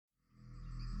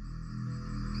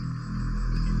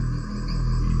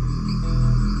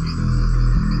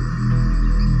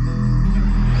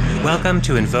Welcome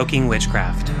to Invoking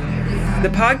Witchcraft, the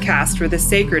podcast where the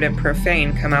sacred and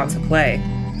profane come out to play.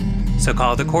 So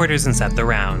call the quarters and set the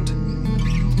round.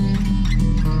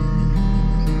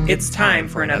 It's time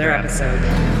for another episode.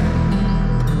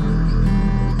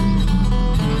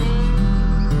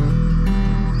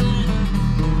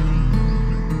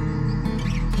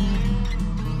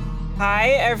 Hi,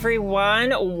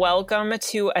 everyone. Welcome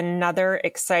to another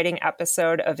exciting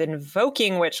episode of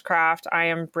Invoking Witchcraft. I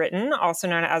am Britton, also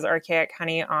known as Archaic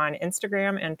Honey on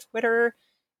Instagram and Twitter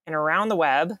and around the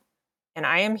web. And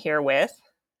I am here with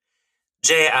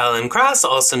J. Allen Cross,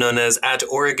 also known as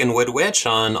 @OregonWoodWitch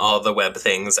on all the web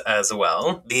things as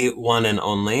well. The one and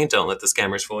only. Don't let the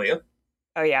scammers fool you.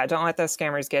 Oh yeah, don't let those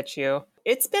scammers get you.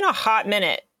 It's been a hot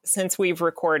minute since we've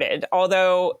recorded,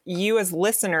 although you as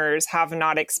listeners have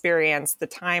not experienced the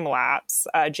time lapse.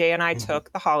 Jay and I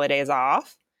took the holidays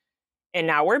off, and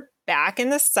now we're back in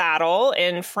the saddle.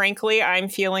 And frankly, I'm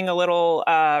feeling a little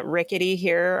rickety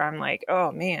here. I'm like,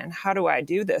 oh man, how do I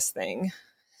do this thing?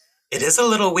 It is a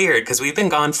little weird because we've been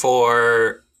gone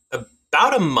for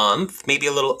about a month, maybe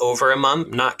a little over a month,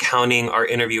 not counting our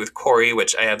interview with Corey,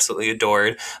 which I absolutely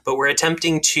adored. But we're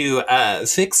attempting to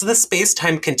fix the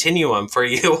space-time continuum for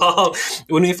you all.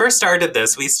 When we first started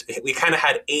this, we kind of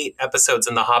had 8 episodes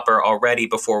in the hopper already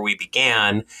before we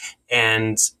began.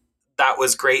 And that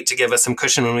was great to give us some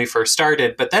cushion when we first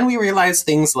started. But then we realized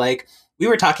things like, we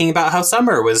were talking about how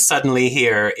summer was suddenly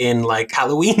here in like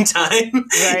Halloween time,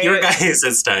 right. Your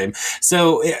guys' time.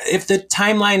 So if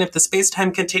the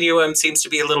space-time continuum seems to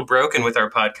be a little broken with our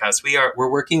podcast,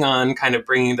 we're working on kind of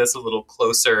bringing this a little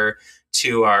closer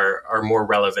to our more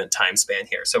relevant time span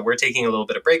here. So we're taking a little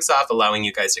bit of breaks off, allowing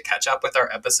you guys to catch up with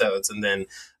our episodes, and then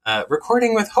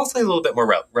recording with hopefully a little bit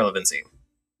more relevancy.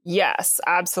 Yes,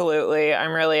 absolutely.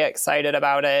 I'm really excited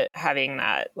about it, having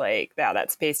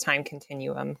that space-time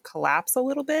continuum collapse a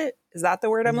little bit. Is that the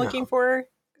word I'm looking for?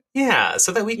 Yeah,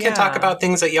 so that we can talk about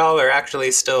things that y'all are actually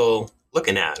still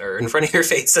looking at or in front of your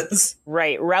faces.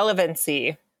 Right,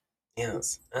 relevancy.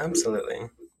 Yes, absolutely.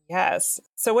 Yes.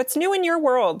 So what's new in your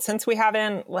world since we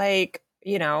haven't,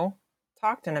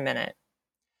 talked in a minute?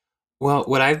 Well,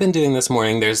 what I've been doing this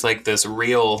morning, there's like this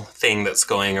real thing that's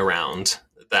going around.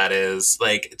 That is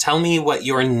like, tell me what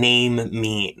your name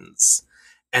means.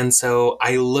 And so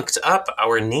I looked up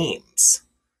our names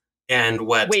and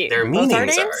what their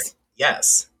meanings are.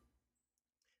 Yes.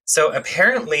 So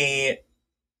apparently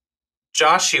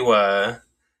Joshua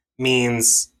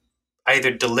means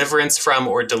either deliverance from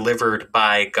or delivered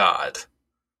by God.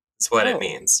 That's what it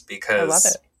means, because I love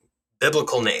it.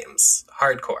 Biblical names,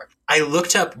 hardcore. I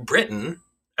looked up Britain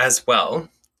as well,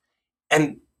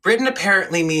 and Britain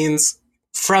apparently means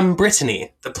from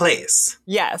Brittany, the place.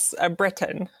 Yes, a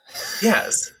Briton.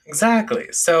 Yes, exactly.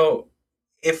 So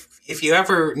if you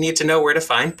ever need to know where to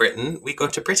find Britain, we go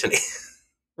to Brittany.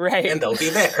 Right. And they'll be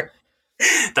there.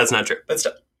 That's not true, but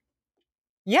still.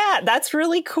 Yeah, that's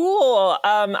really cool.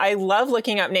 I love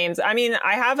looking up names. I mean,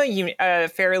 I have a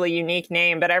fairly unique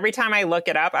name, but every time I look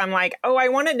it up, I'm like, oh, I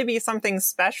want it to be something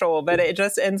special, but it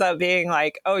just ends up being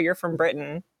like, oh, you're from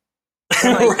Britain.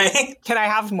 Like, right? Can I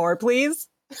have more, please?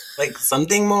 Like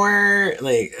something more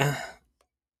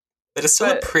but it's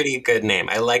still a pretty good name.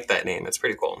 I like that name. It's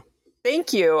pretty cool.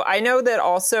 Thank you. I know that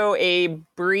also a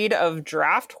breed of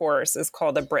draft horse is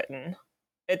called a Briton.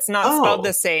 It's not spelled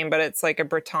the same, but it's like a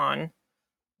Breton.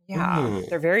 Yeah,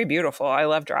 They're very beautiful. I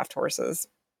love draft horses.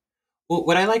 Well,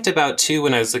 what I liked about too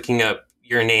when I was looking up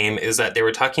your name is that they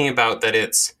were talking about that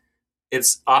it's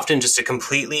often just a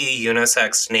completely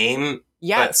unisex name,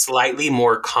 but slightly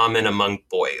more common among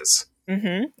boys.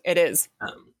 Mm-hmm. It is.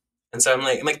 And so I'm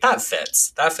like, that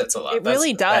fits. That fits a lot. It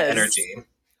really does. That energy.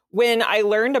 When I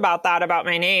learned about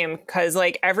my name, because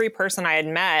like every person I had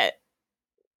met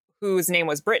whose name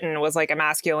was Britain was like a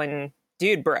masculine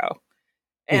dude bro.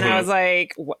 And I was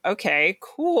like, okay,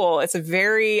 cool. It's a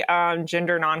very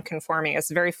gender non-conforming.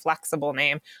 It's a very flexible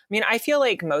name. I mean, I feel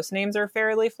like most names are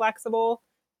fairly flexible,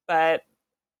 but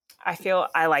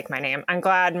I like my name. I'm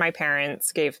glad my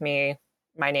parents gave me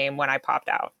my name when I popped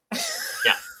out.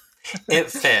 Yeah,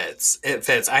 it fits. It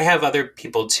fits. I have other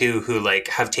people too who like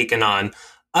have taken on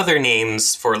other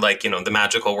names for like, the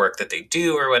magical work that they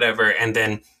do or whatever. And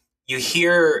then you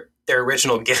hear their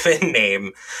original given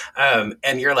name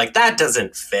and you're like, that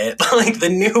doesn't fit. Like the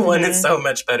new one is so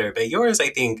much better. But yours, I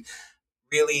think,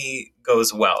 really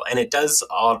goes well. And it does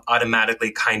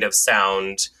automatically kind of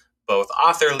sound both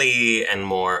authorly and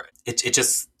more,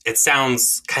 it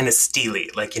sounds kind of steely,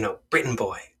 like, Britain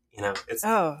boy, it's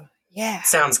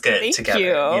sounds good. Thank together,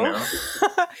 you.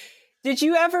 Did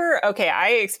you ever,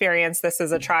 I experienced this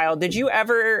as a child. Did you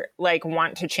ever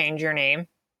want to change your name?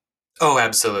 Oh,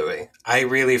 absolutely. I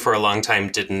really, for a long time,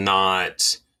 did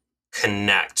not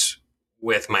connect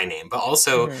with my name. But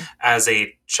also, Hmm. as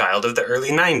a child of the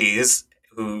early 90s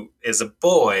who is a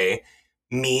boy,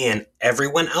 me and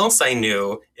everyone else I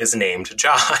knew is named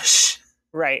Josh.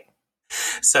 Right.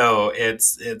 So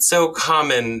it's so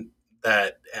common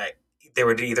that there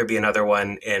would either be another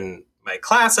one in my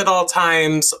class at all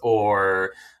times,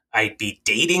 or I'd be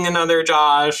dating another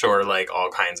Josh, or like all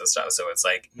kinds of stuff. So it's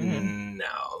like, Hmm.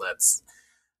 no, that's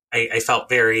I felt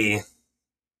very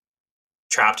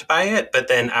trapped by it. But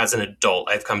then as an adult,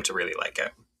 I've come to really like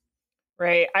it.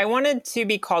 Right. I wanted to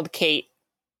be called Kate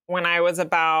when I was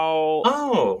about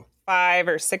Oh, 5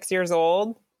 or 6 years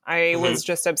old. I hmm was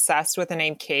just obsessed with the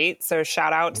name Kate. So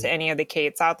shout out to any of the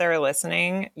Kates out there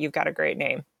listening. You've got a great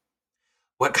name.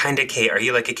 what kind of Kate? Are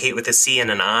you like a Kate with a C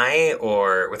and an I,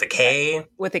 or with a Yeah. K?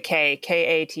 With a K,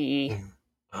 Kate. Mm.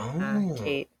 Oh,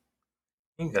 Kate.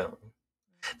 there you go.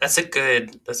 That's a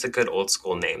good old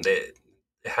school name. That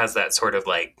it has that sort of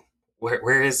like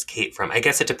where is Kate from? I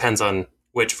guess it depends on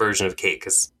which version of Kate,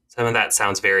 because some of that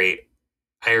sounds very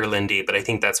Irelandy, but I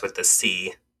think that's with the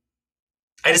C.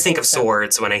 I I just think think of so.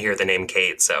 swords when I hear the name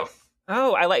Kate. So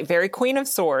Oh, I like very Queen of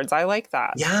Swords. I like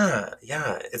that. yeah,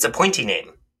 yeah, it's a pointy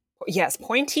name. Yes,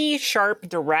 pointy, sharp,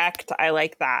 direct. I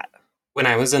like that. When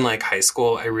I was in like high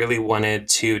school, I really wanted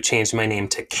to change my name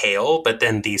to Kale, but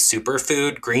then the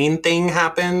superfood green thing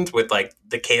happened with like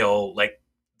the kale like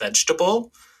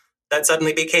vegetable that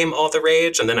suddenly became all the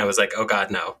rage. And then I was like, oh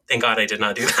God, no. Thank God I did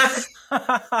not do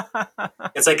that.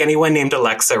 It's like anyone named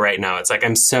Alexa right now. It's like,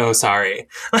 I'm so sorry.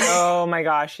 Oh my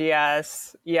gosh,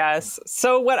 yes. Yes.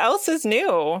 So what else is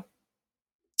new?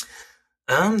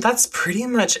 That's pretty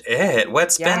much it.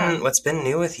 What's Yeah. been what's been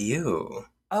new with you?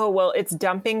 Oh, well, it's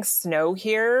dumping snow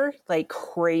here like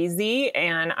crazy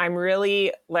and I'm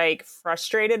really like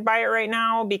frustrated by it right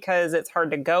now because it's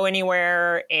hard to go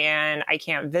anywhere and I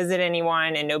can't visit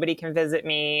anyone and nobody can visit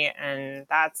me and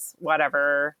that's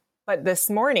whatever. But this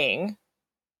morning,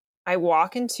 I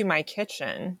walk into my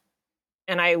kitchen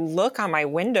and I look on my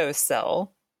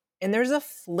windowsill and there's a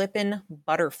flippin'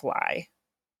 butterfly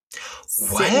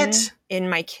sitting What? in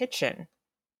my kitchen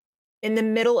in the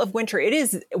middle of winter. It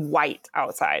is white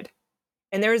outside,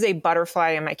 and there is a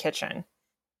butterfly in my kitchen.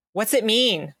 What's it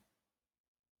mean?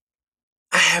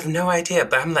 I have no idea,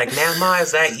 but I'm like, Mama,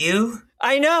 is that you?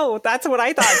 I know. That's what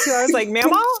I thought too. I was like,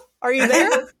 Mama, are you there?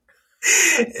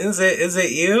 Is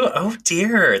it you? Oh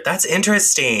dear. That's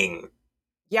interesting.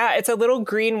 Yeah, it's a little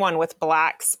green one with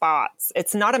black spots.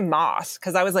 It's not a moth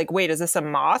because I was like, wait, is this a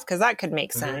moth? Because that could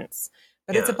make Hmm. sense.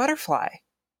 But it's a Yeah. butterfly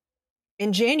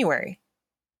in January.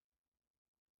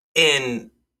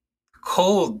 In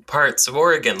cold parts of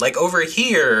Oregon. Like over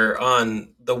here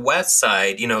on the west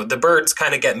side, the birds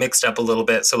kind of get mixed up a little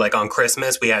bit. So, like on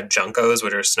Christmas, we had juncos,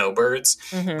 which are snowbirds,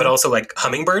 but Mm-hmm. also like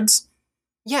hummingbirds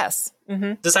Yes.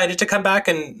 Mm-hmm. decided to come back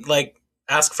and like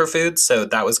ask for food. So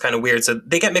that was kind of weird. So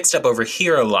they get mixed up over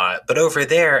here a lot, but over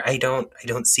there, I don't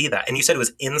see that. And you said it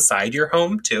was inside your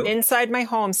home too? Inside my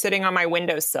home, sitting on my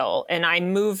windowsill, and I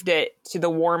moved it to the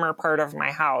warmer part of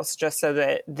my house just so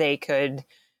that they could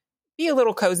be a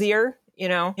little cozier, you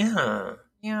know? Yeah.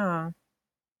 Yeah,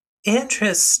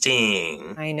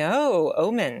 Interesting. I know.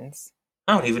 Omens.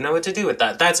 I don't even know what to do with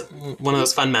that. That's one of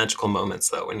those fun magical moments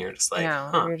though, when you're just like, Yeah,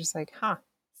 huh. you're just like, huh.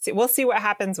 We'll see what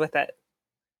happens with it.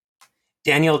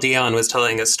 Danielle Dion was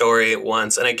telling a story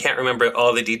once, and I can't remember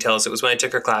all the details. It was when I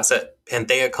took her class at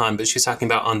PantheaCon, but she was talking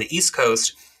about on the East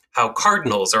Coast how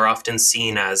cardinals are often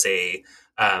seen as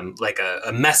like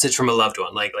a message from a loved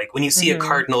one. Like when you see a Hmm.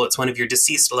 cardinal, it's one of your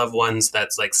deceased loved ones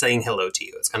that's like saying hello to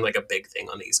you. It's kind of like a big thing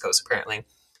on the East Coast, apparently.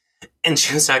 And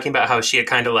she was talking about how she had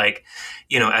kind of like,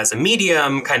 as a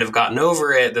medium, kind of gotten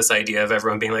over it, this idea of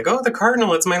everyone being like, oh, the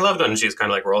cardinal, it's my loved one. And she was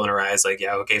kind of like rolling her eyes, like,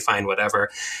 yeah, okay, fine, whatever.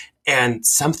 And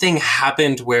something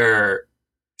happened where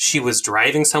she was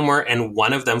driving somewhere and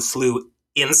one of them flew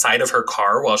inside of her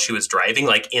car while she was driving,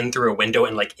 like in through a window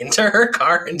and like into her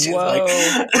car. And she's like,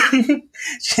 Whoa.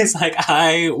 she's like,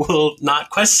 I will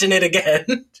not question it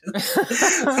again.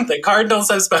 The cardinals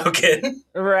have spoken.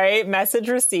 Right? Message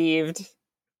received.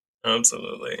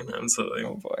 Absolutely. Absolutely.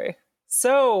 Oh boy.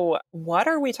 So, what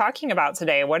are we talking about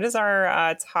today? What is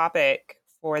our topic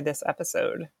for this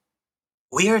episode?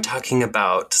 We are talking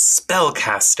about spell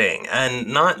casting, and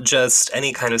not just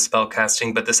any kind of spell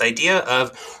casting, but this idea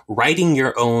of writing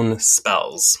your own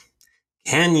spells.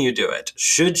 Can you do it?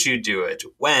 Should you do it?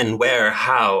 When, where,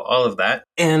 how, all of that.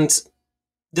 And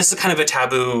this is kind of a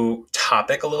taboo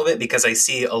topic a little bit because I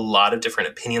see a lot of different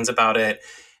opinions about it.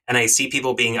 And I see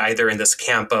people being either in this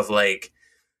camp of like,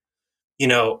 you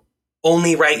know,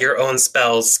 only write your own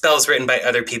spells. Spells written by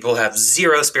other people have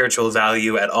zero spiritual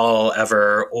value at all,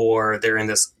 ever. Or they're in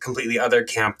this completely other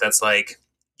camp that's like,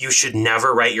 you should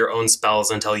never write your own spells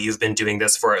until you've been doing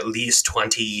this for at least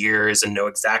 20 years and know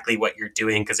exactly what you're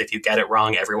doing. Because if you get it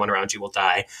wrong, everyone around you will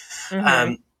die.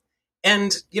 Mm-hmm.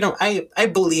 And, I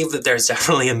believe that there's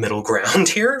definitely a middle ground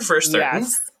here for certain.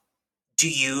 Yes. Do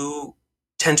you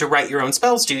tend to write your own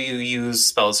spells? Do you use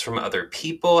spells from other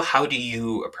people? How do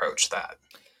you approach that?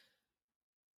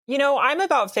 I'm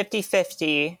about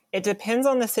 50-50. It depends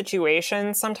on the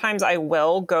situation. Sometimes I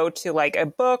will go to like a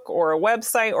book or a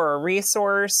website or a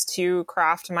resource to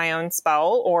craft my own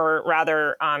spell, or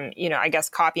rather, I guess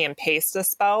copy and paste a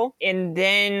spell. And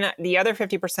then the other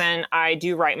 50%, I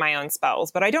do write my own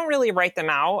spells, but I don't really write them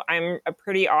out. I'm a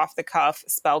pretty off the cuff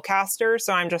spellcaster.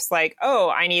 So I'm just like, oh,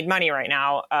 I need money right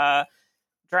now.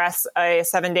 Dress a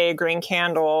 7-day green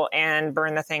candle and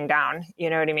burn the thing down. You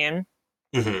know what I mean?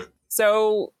 Mm-hmm.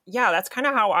 So yeah, that's kind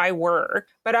of how I work.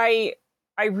 But I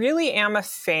really am a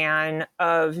fan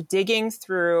of digging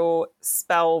through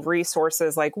spell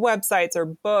resources like websites or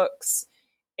books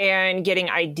and getting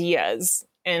ideas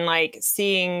and like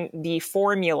seeing the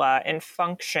formula and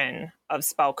function of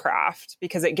spellcraft,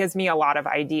 because it gives me a lot of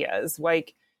ideas.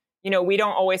 Like, we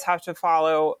don't always have to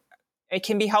follow. It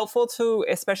can be helpful to,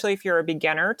 especially if you're a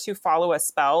beginner, to follow a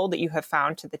spell that you have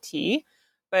found to the T.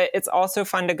 But it's also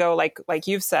fun to go, like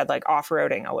you've said, like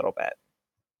off-roading a little bit.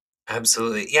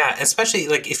 Absolutely. Yeah. Especially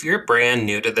like if you're brand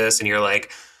new to this and you're like,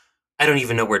 I don't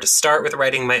even know where to start with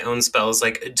writing my own spells.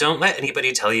 Like, don't let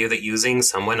anybody tell you that using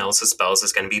someone else's spells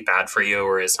is going to be bad for you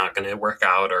or is not going to work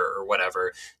out or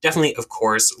whatever. Definitely, of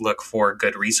course, look for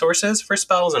good resources for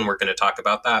spells. And we're going to talk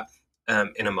about that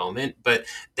in a moment. But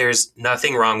there's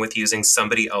nothing wrong with using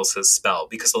somebody else's spell,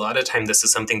 because a lot of time this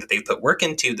is something that they've put work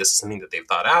into. This is something that they've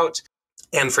thought out.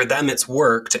 And for them, it's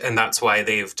worked, and that's why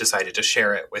they've decided to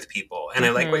share it with people. And I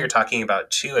like what you're talking about,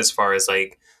 too, as far as,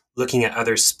 like, looking at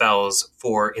other spells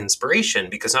for inspiration,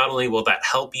 because not only will that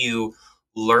help you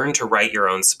learn to write your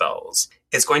own spells,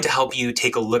 it's going to help you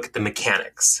take a look at the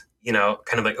mechanics,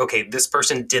 kind of like, okay, this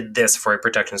person did this for a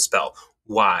protection spell.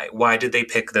 Why? Why did they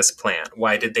pick this plant?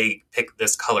 Why did they pick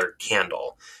this colored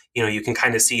candle? You can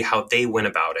kind of see how they went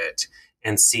about it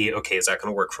and see, okay, is that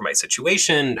going to work for my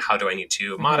situation? How do I need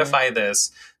to modify this?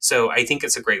 So I think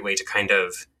it's a great way to kind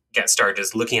of get started,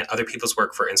 is looking at other people's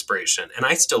work for inspiration. And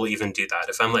I still even do that.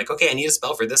 If I'm like, okay, I need a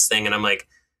spell for this thing, and I'm like,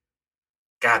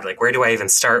 God, like, where do I even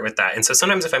start with that? And so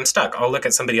sometimes if I'm stuck, I'll look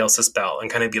at somebody else's spell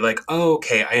and kind of be like, oh,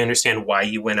 okay, I understand why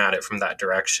you went at it from that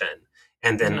direction.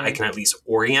 And then I can at least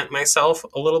orient myself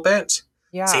a little bit.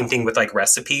 Yeah. Same thing with like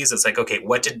recipes. It's like, okay,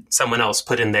 what did someone else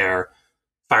put in their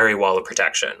fiery wall of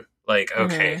protection? Like,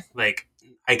 okay, like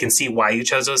I can see why you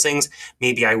chose those things.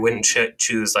 Maybe I wouldn't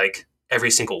choose like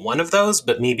every single one of those,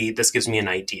 but maybe this gives me an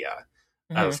idea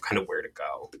of kind of where to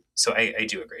go. So I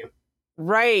do agree.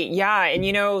 Right. Yeah. And,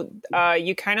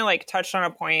 you kind of like touched on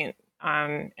a point,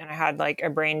 and I had like a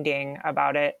brain ding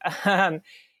about it,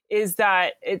 is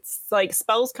that it's like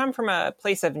spells come from a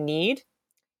place of need.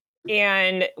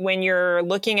 And when you're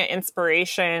looking at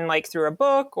inspiration, like through a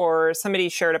book or somebody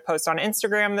shared a post on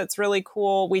Instagram that's really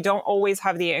cool, we don't always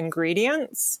have the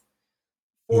ingredients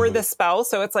for the spell.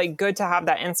 So it's like good to have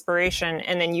that inspiration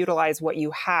and then utilize what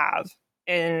you have.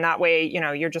 And that way,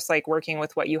 you're just like working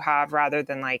with what you have rather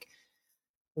than like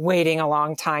waiting a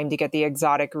long time to get the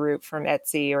exotic root from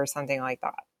Etsy or something like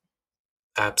that.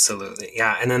 Absolutely.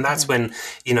 Yeah. And then that's when,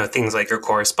 things like your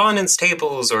correspondence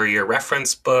tables or your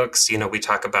reference books, we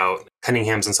talk about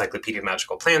Cunningham's Encyclopedia of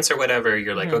Magical Plants or whatever.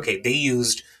 You're like, okay, they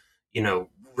used,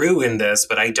 rue in this,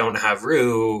 but I don't have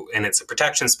rue and it's a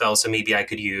protection spell. So maybe I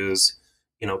could use,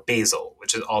 basil,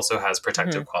 which also has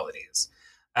protective qualities.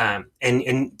 And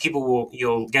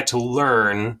you'll get to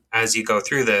learn as you go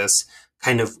through this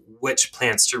kind of which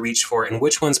plants to reach for and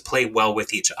which ones play well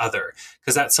with each other.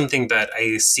 Because that's something that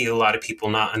I see a lot of people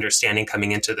not understanding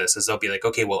coming into this, is they'll be like,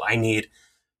 okay, well, I need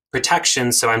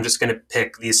protection, so I'm just going to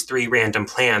pick these 3 random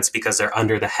plants because they're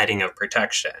under the heading of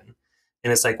protection.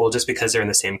 And it's like, well, just because they're in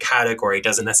the same category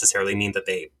doesn't necessarily mean that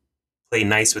they play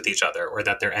nice with each other or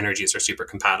that their energies are super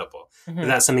compatible. But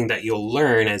that's something that you'll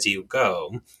learn as you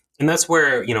go. And that's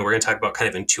where, we're going to talk about kind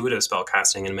of intuitive spell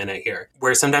casting in a minute here,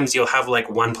 where sometimes you'll have like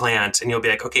one plant and you'll be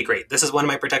like, okay, great, this is one of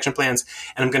my protection plants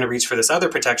and I'm going to reach for this other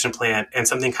protection plant, and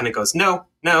something kind of goes, no.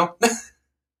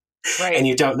 Right. And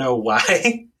you don't know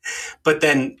why. But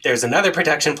then there's another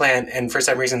protection plant and for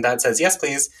some reason that says, yes,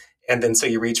 please. And then so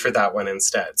you reach for that one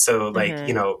instead. So like,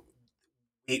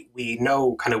 we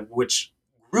know kind of which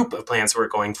group of plants we're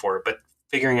going for, but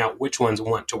figuring out which ones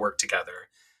want to work together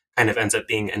kind of ends up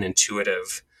being an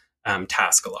intuitive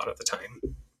task a lot of the time.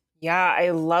 Yeah, I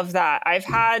love that. I've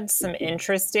had some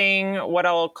interesting, what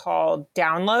I'll call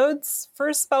downloads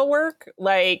for spell work.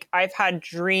 Like I've had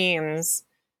dreams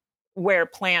where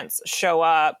plants show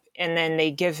up and then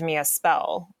they give me a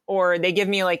spell, or they give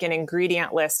me like an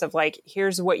ingredient list of like,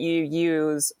 here's what you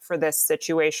use for this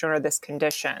situation or this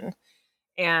condition.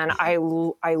 And I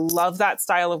love that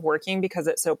style of working because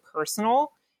it's so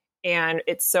personal and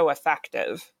it's so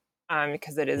effective,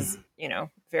 because it is,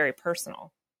 very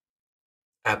personal.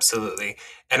 Absolutely.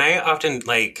 And I often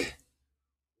like,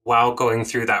 while going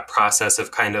through that process of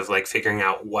kind of like figuring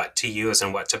out what to use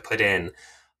and what to put in,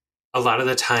 a lot of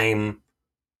the time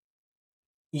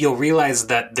you'll realize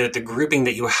that the grouping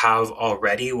that you have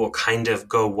already will kind of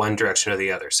go one direction or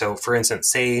the other. So for instance,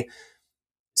 say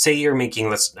you're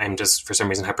making, I'm just for some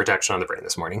reason have protection on the brain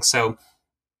this morning. So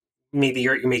maybe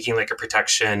you're making like a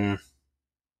protection,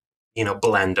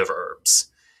 blend of herbs.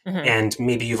 Mm-hmm. And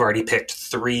maybe you've already picked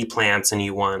 3 plants and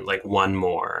you want like one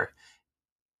more.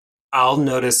 I'll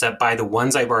notice that by the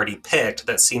ones I've already picked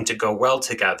that seem to go well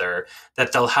together,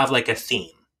 that they'll have like a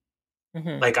theme.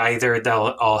 Mm-hmm. Like either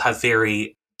they'll all have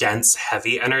very dense,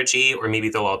 heavy energy, or maybe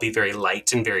they'll all be very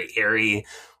light and very airy,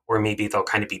 or maybe they'll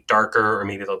kind of be darker, or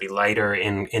maybe they'll be lighter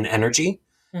in energy.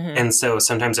 Mm-hmm. And so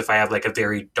sometimes if I have like a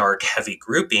very dark, heavy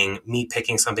grouping, me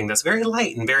picking something that's very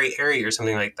light and very airy or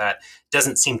something like that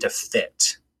doesn't seem to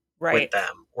fit with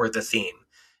them or the theme.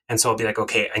 And so I'll be like,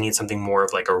 okay, I need something more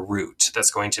of like a root that's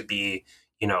going to be,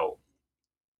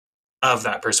 of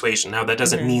that persuasion. Now, that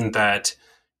doesn't mm-hmm. mean that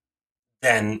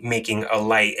then making a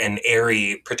light and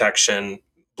airy protection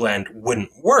blend wouldn't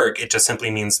work. It just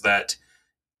simply means that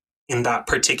in that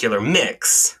particular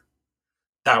mix,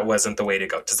 that wasn't the way to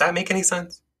go. Does that make any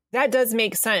sense? That does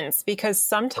make sense, because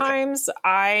sometimes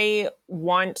I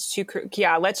want to,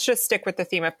 let's just stick with the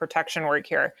theme of protection work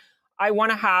here. I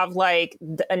want to have like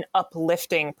an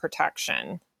uplifting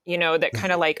protection, that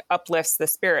kind of like uplifts the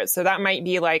spirit. So that might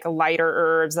be like lighter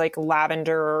herbs, like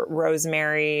lavender,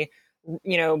 rosemary,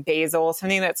 basil,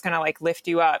 something that's going to like lift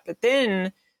you up. But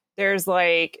then there's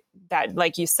like that,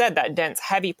 like you said, that dense,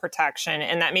 heavy protection.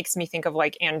 And that makes me think of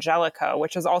like Angelica,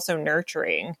 which is also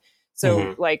nurturing. So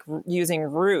mm-hmm. like using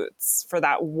roots for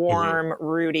that warm, mm-hmm.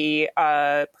 rooty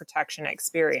protection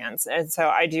experience. And so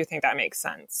I do think that makes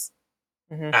sense.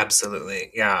 Mm-hmm. Absolutely.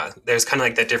 Yeah. There's kind of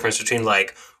like that difference between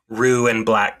like rue and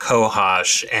black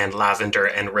cohosh and lavender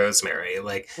and rosemary.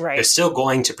 Like they're still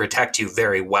going to protect you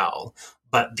very well,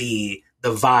 but the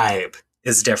vibe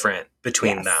is different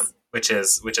between them, which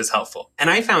is helpful. And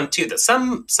I found too that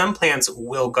some plants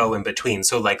will go in between.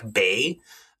 So like bay,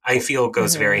 I feel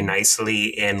goes mm-hmm. very nicely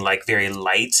in like very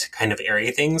light kind of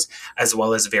airy things, as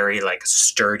well as very like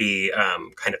sturdy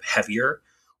kind of heavier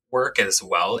work as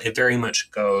well. It very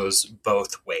much goes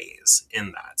both ways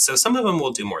in that. So some of them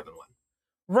will do more than one.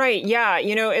 Right. Yeah.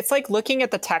 It's like looking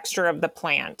at the texture of the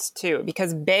plant too,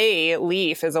 because bay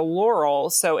leaf is a laurel.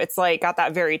 So it's like got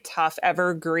that very tough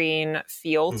evergreen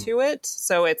feel to it.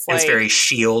 So it's like, it's very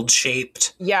shield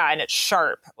shaped. Yeah. And it's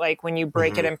sharp. Like when you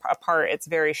break mm-hmm. it apart, it's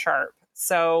very sharp.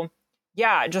 So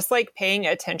yeah, just like paying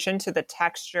attention to the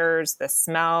textures, the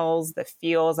smells, the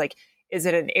feels, like, is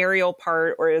it an aerial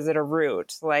part or is it a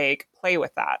root? Like, play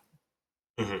with that.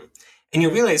 Mm-hmm. And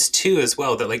you realize, too, as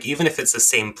well, that, like, even if it's the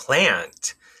same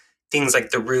plant, things like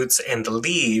the roots and the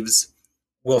leaves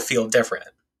will feel different.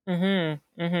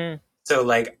 Mm-hmm. Mm-hmm. So,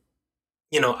 like,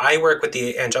 I work with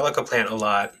the Angelica plant a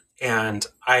lot, and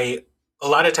a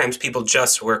lot of times people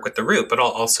just work with the root, but I'll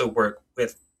also work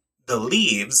with the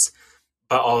leaves,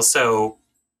 but also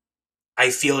I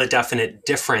feel a definite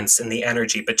difference in the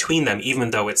energy between them,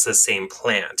 even though it's the same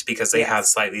plant, because they have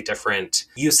slightly different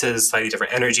uses, slightly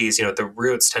different energies. The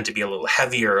roots tend to be a little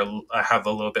heavier, have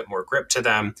a little bit more grip to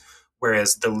them,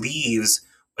 whereas the leaves,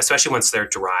 especially once they're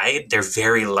dried, they're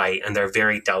very light and they're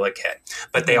very delicate.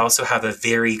 But they also have a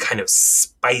very kind of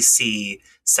spicy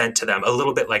scent to them, a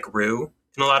little bit like rue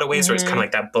in a lot of ways, where it's kind of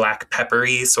like that black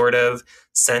peppery sort of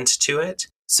scent to it.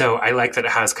 So I like that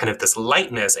it has kind of this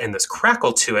lightness and this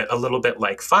crackle to it, a little bit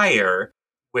like fire,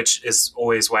 which is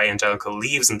always why Angelica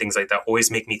leaves and things like that always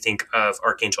make me think of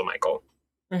Archangel Michael.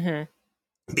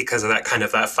 Mm-hmm. Because of that kind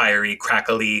of that fiery,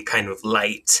 crackly kind of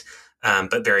light,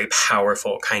 but very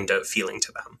powerful kind of feeling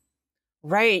to them.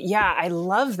 Right. Yeah, I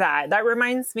love that. That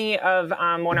reminds me of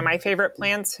one of my favorite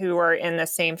plants who are in the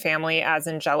same family as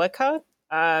Angelica.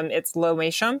 It's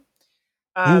Lomatium.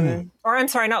 Or I'm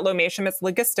sorry, not Lomatium, it's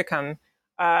Ligusticum.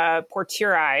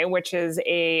 Porturi, which is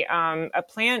a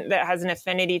plant that has an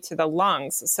affinity to the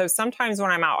lungs. So sometimes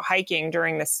when I'm out hiking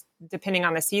during this, depending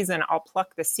on the season, I'll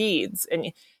pluck the seeds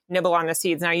and nibble on the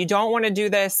seeds. Now, you don't want to do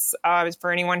this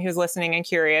for anyone who's listening and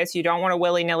curious. You don't want to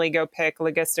willy-nilly go pick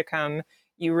Ligusticum.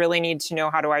 you really need to know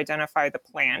how to identify the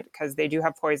plant because they do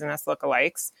have poisonous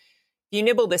lookalikes. If you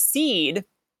nibble the seed,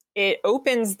 it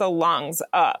opens the lungs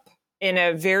up in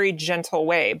a very gentle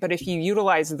way. But if you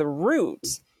utilize the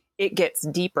root, it gets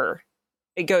deeper.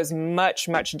 It goes much,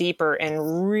 much deeper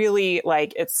and really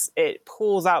like it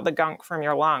pulls out the gunk from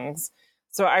your lungs.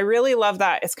 So I really love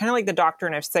that. It's kind of like the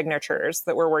doctrine of signatures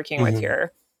that we're working with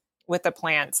here with the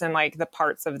plants and like the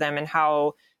parts of them and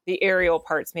how the aerial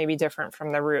parts may be different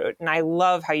from the root. And I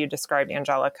love how you described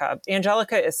Angelica.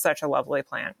 Angelica is such a lovely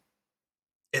plant.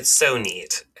 It's so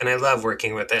neat. And I love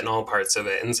working with it and all parts of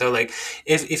it. And so like,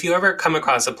 if you ever come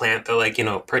across a plant that like,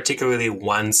 particularly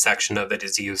one section of it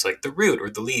is used, like the root or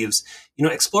the leaves,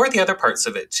 explore the other parts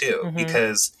of it too.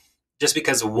 Because just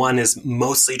because one is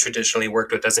mostly traditionally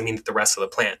worked with doesn't mean that the rest of the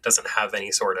plant doesn't have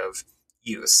any sort of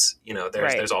use.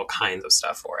 There's all kinds of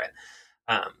stuff for it.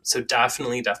 So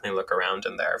definitely look around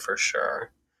in there for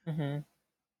sure.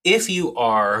 If you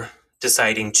are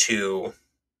deciding to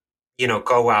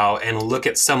go out and look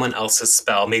at someone else's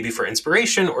spell, maybe for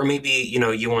inspiration, or maybe,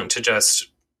 you want to just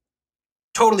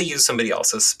totally use somebody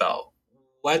else's spell.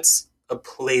 What's a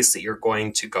place that you're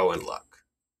going to go and look?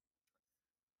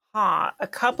 A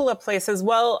couple of places.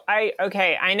 Well,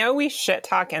 I know we shit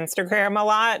talk Instagram a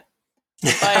lot,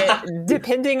 but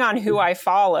depending on who I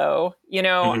follow,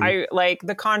 I like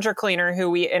the Conjure Cleaner who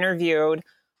we interviewed.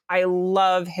 I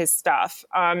love his stuff.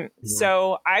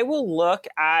 So I will look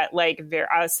at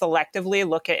selectively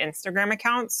look at Instagram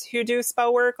accounts who do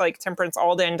spell work. Like Temperance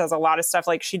Alden does a lot of stuff.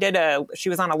 Like she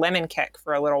was on a lemon kick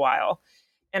for a little while.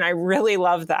 And I really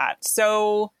love that.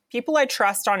 So people I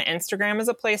trust on Instagram is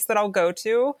a place that I'll go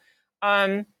to.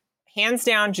 Hands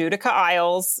down, Judika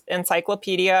Isles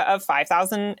Encyclopedia of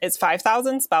 5,000. It's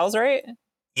 5,000 spells, right?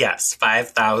 Yes,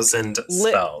 5,000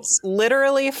 spells.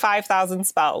 Literally 5,000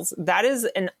 spells. That is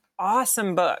an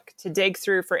awesome book to dig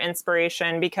through for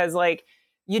inspiration because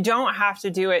you don't have to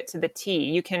do it to the T.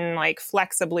 You can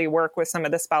flexibly work with some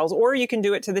of the spells, or you can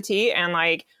do it to the T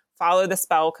and follow the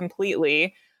spell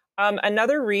completely.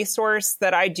 Another resource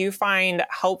that I do find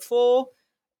helpful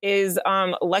is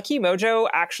Lucky Mojo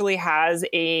actually has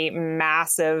a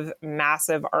massive,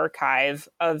 massive archive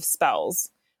of spells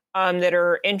that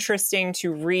are interesting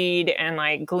to read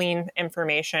and glean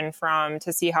information from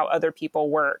to see how other people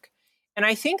work. And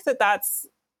I think that's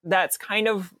kind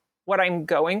of what I'm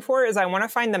going for is I want to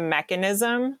find the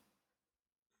mechanism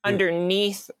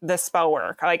underneath the spell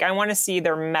work. I want to see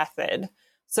their method.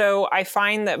 So I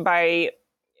find that by,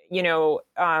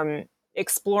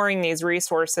 exploring these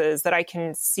resources that I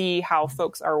can see how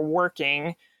folks are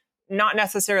working, not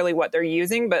necessarily what they're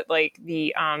using, but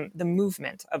the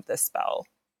movement of the spell.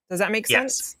 Does that make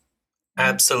sense?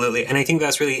 Absolutely. And I think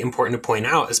that's really important to point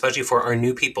out, especially for our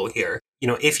new people here.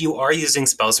 If you are using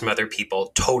spells from other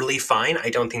people, totally fine. I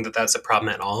don't think that that's a problem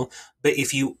at all. But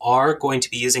if you are going to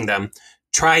be using them,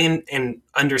 try and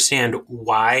understand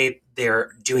why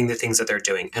they're doing the things that they're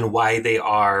doing and why they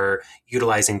are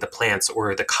utilizing the plants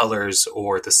or the colors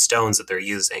or the stones that they're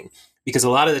using. Because a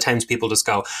lot of the times people just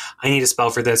go, I need a spell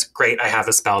for this. Great, I have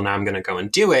a spell. Now I'm going to go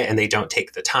and do it. And they don't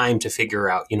take the time to figure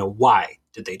out, why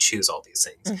did they choose all these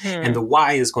things? And the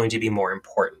why is going to be more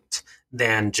important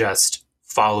than just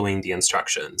following the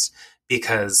instructions.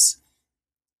 Because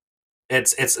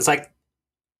it's like,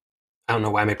 I don't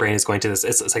know why my brain is going to this.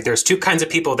 It's like there's two kinds of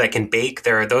people that can bake.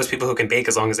 There are those people who can bake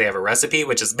as long as they have a recipe,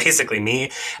 which is basically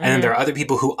me. And then there are other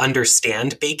people who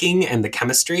understand baking and the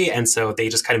chemistry. And so they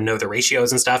just kind of know the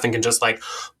ratios and stuff and can just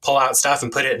pull out stuff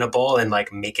and put it in a bowl and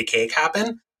make a cake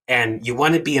happen. And you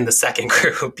want to be in the second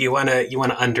group. You want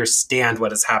to understand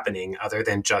what is happening other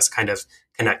than just kind of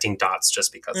connecting dots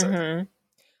just because of.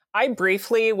 I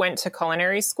briefly went to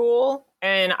culinary school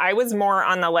and I was more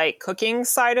on the cooking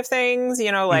side of things,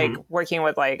 working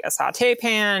with a saute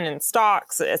pan and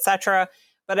stocks, etc.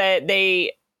 But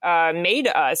they made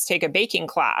us take a baking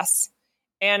class.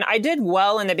 And I did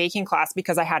well in the baking class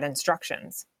because I had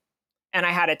instructions. And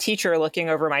I had a teacher looking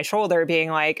over my shoulder being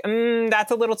like,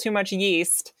 that's a little too much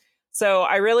yeast. So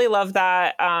I really love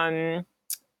that,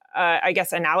 I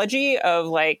guess, analogy of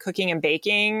cooking and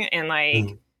baking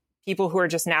and people who are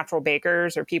just natural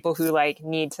bakers or people who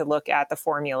need to look at the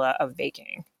formula of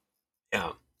baking.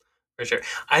 Yeah, for sure.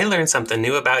 I learn something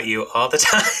new about you all the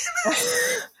time.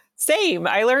 Same.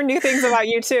 I learn new things about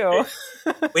you too.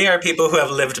 We are people who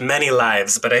have lived many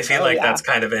lives, but I feel that's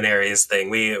kind of an Aries thing.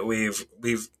 We've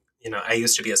I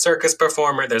used to be a circus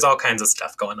performer. There's all kinds of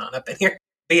stuff going on up in here.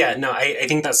 But yeah, no, I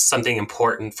think that's something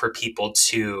important for people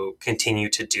to continue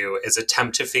to do is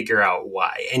attempt to figure out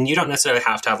why. And you don't necessarily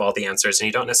have to have all the answers and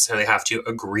you don't necessarily have to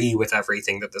agree with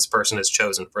everything that this person has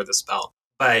chosen for the spell.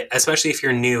 But especially if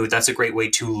you're new, that's a great way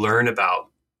to learn about,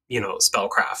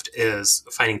 spellcraft, is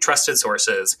finding trusted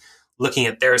sources, looking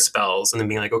at their spells, and then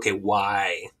being like, okay,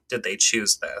 why did they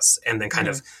choose this? And then kind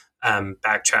of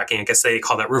backtracking. I guess they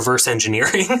call that reverse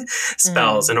engineering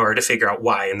spells in order to figure out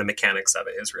why, and the mechanics of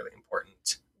it is really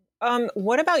important.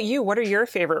 What about you? What are your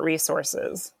favorite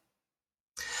resources?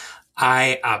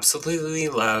 I absolutely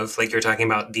love, like you're talking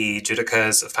about, the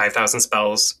Judika's 5,000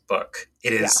 Spells book.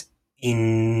 It is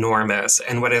enormous.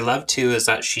 And what I love too is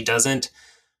that she doesn't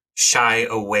shy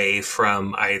away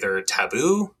from either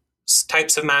taboo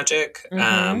types of magic.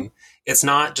 It's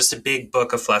not just a big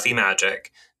book of fluffy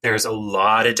magic. There's a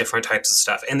lot of different types of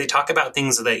stuff. And they talk about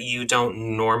things that you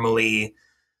don't normally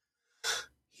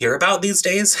hear about these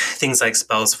days. Things like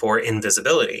spells for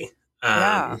invisibility.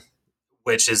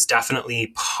 Which is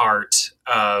definitely part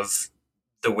of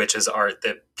the witch's art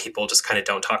that people just kind of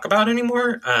don't talk about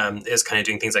anymore, is kind of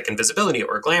doing things like invisibility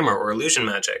or glamour or illusion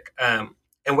magic. And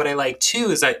what I like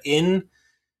too is that in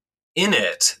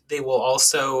it, they will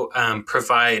also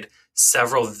provide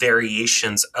several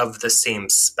variations of the same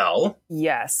spell.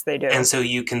 Yes, they do. And so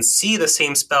you can see the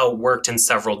same spell worked in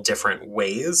several different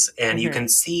ways, and you can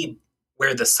see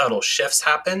where the subtle shifts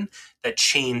happen that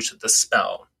change the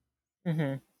spell.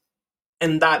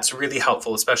 And that's really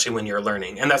helpful, especially when you're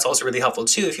learning. And that's also really helpful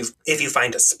too if you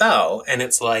find a spell and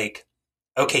it's like,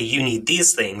 okay, you need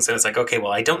these things. And it's like, okay,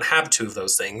 well, I don't have 2 of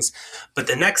those things. But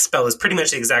the next spell is pretty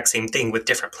much the exact same thing with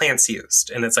different plants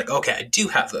used. And it's like, okay, I do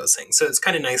have those things. So it's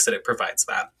kind of nice that it provides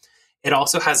that. It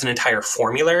also has an entire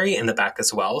formulary in the back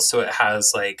as well. So it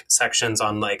has like sections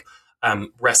on like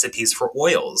recipes for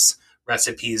oils,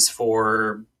 recipes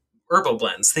for herbal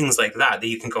blends, things like that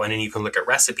you can go in and you can look at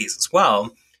recipes as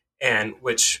well. And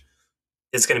which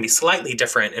is going to be slightly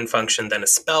different in function than a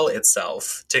spell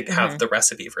itself to have the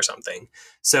recipe for something.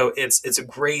 So it's a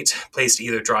great place to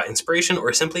either draw inspiration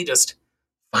or simply just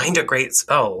find a great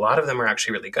spell. A lot of them are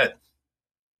actually really good.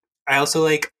 I also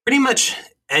like pretty much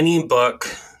any book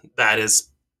that is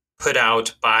put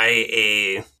out by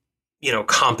a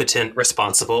competent,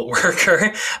 responsible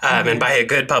worker, and by a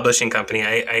good publishing company.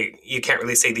 You can't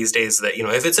really say these days that,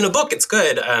 if it's in a book, it's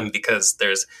good, because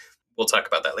we'll talk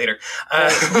about that later.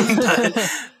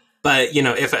 But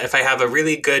if I have a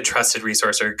really good trusted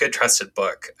resource or a good trusted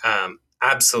book,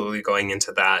 absolutely going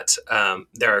into that.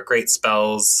 There are great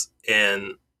spells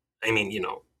in,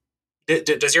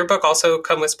 does your book also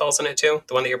come with spells in it too?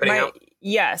 The one that you're putting out?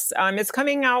 Yes. It's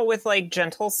coming out with like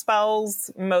gentle spells,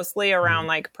 mostly around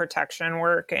like protection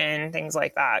work and things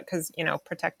like that. 'Cause,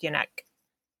 protect your neck.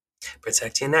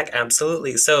 Protect your neck,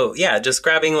 absolutely. So yeah, just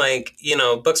grabbing like,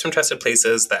 books from trusted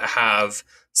places that have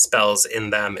spells in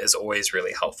them is always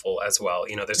really helpful as well.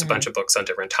 There's a bunch of books on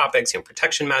different topics,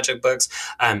 protection magic books.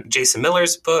 Jason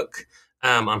Miller's book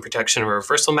on protection and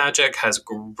reversal magic has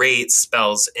great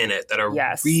spells in it that are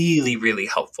really, really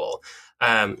helpful.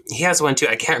 He has one too,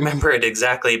 I can't remember it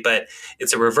exactly, but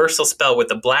it's a reversal spell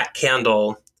with a black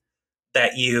candle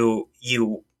that you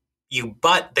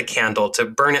butt the candle to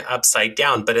burn it upside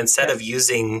down, but instead of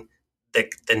using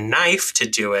the knife to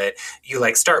do it, you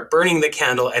like start burning the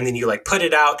candle and then you like put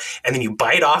it out and then you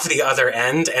bite off the other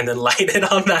end and then light it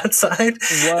on that side.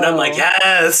 Whoa. And I'm like,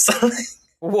 yes.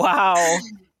 Wow.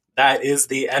 That is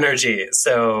the energy.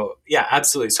 So yeah,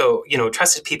 absolutely. So,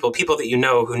 trusted people that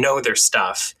who know their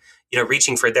stuff,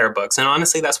 reaching for their books. And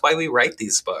honestly, that's why we write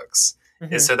these books.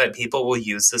 Is so that people will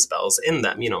use the spells in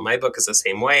them. My book is the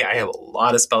same way. I have a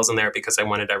lot of spells in there because I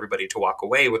wanted everybody to walk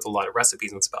away with a lot of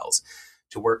recipes and spells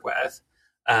to work with.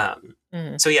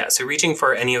 So reaching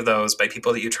for any of those by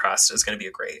people that you trust is going to be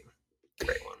a great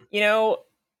one.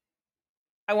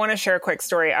 I want to share a quick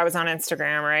story. I was on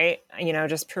Instagram, right?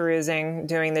 Just perusing,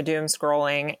 doing the doom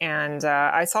scrolling, and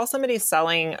I saw somebody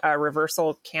selling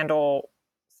reversal candle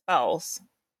spells.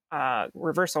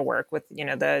 Reversal work with,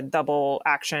 the double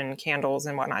action candles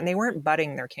and whatnot. And they weren't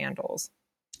budding their candles.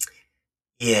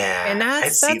 Yeah. And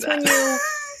that's when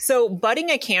so budding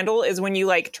a candle is when you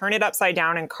like turn it upside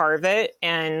down and carve it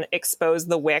and expose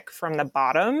the wick from the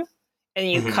bottom.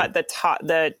 And you cut the top,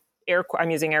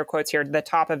 I'm using air quotes here, the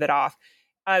top of it off.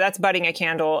 That's budding a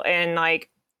candle. And like,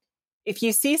 if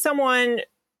you see someone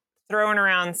throwing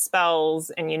around spells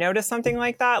and you notice something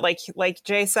like that, like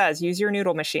Jay says, use your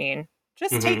noodle machine.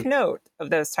 Just take note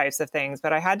of those types of things.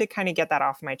 But I had to kind of get that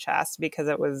off my chest because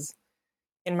it was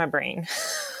in my brain.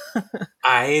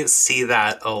 I see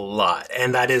that a lot.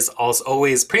 And that is also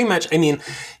always pretty much, you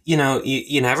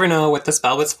never know what the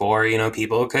spell was for.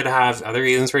 People could have other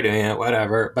reasons for doing it,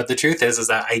 whatever. But the truth is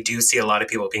that I do see a lot of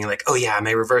people being like, oh yeah,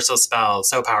 my reversal spell,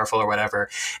 so powerful or whatever.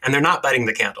 And they're not budding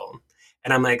the candle.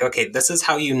 And I'm like, okay, this is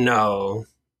how you know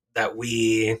that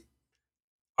we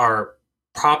are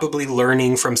probably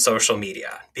learning from social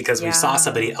media because we saw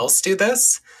somebody else do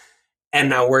this and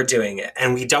now we're doing it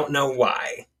and we don't know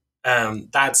why.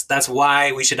 That's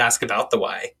why we should ask about the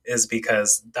why, is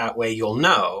because that way you'll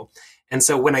know. And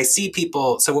so when I see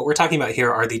people, so what we're talking about here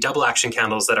are the double action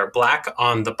candles that are black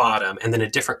on the bottom and then a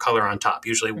different color on top,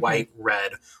 usually white,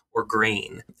 red, or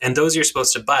green. And those you're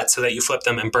supposed to butt so that you flip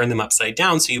them and burn them upside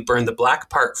down. So you burn the black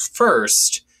part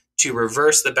first to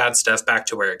reverse the bad stuff back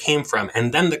to where it came from,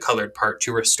 and then the colored part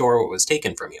to restore what was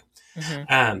taken from you.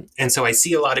 And so I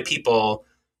see a lot of people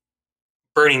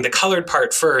burning the colored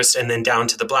part first and then down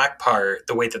to the black part,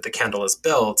 the way that the candle is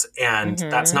built. And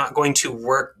that's not going to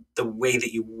work the way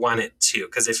that you want it to.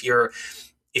 Because if you're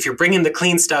bringing the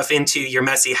clean stuff into your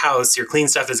messy house, your clean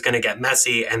stuff is going to get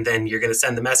messy, and then you're going to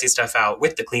send the messy stuff out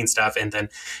with the clean stuff, and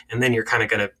then you're kind of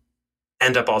going to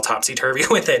end up all topsy-turvy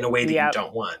with it in a way that you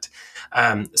don't want.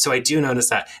 So I do notice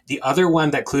that. The other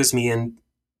one that clues me in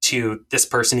to this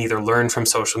person either learned from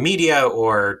social media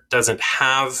or doesn't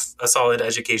have a solid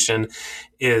education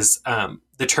is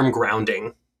the term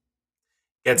grounding.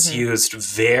 Gets used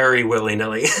very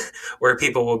willy-nilly, where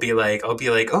people will be like, I'll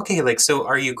be like, okay, like, so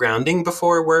are you grounding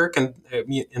before work? And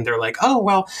they're like, oh,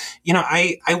 well,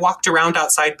 I walked around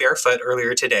outside barefoot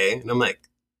earlier today. And I'm like,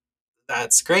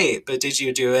 that's great, but did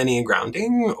you do any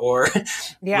grounding? Or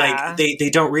like they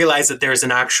don't realize that there's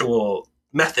an actual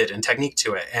method and technique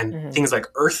to it. And things like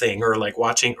earthing or like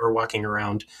walking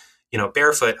around,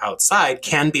 barefoot outside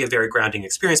can be a very grounding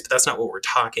experience, but that's not what we're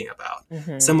talking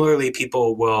about. Similarly,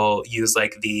 people will use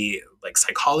the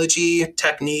psychology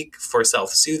technique for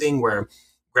self-soothing, where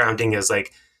grounding is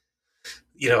like,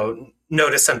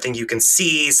 notice something you can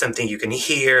see, something you can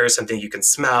hear, something you can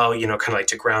smell, kind of like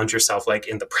to ground yourself like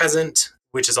in the present,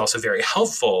 which is also very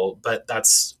helpful, but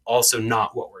that's also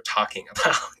not what we're talking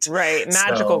about. Right.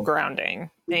 Magical grounding.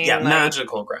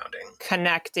 Magical grounding.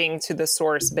 Connecting to the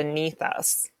source beneath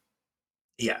us.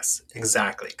 Yes,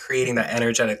 exactly. Creating that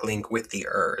energetic link with the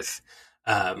earth,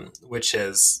 which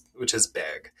is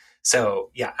big. So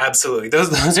yeah, absolutely.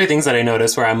 Those are things that I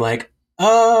notice where I'm like,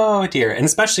 oh dear. And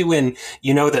especially when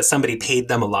you know that somebody paid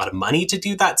them a lot of money to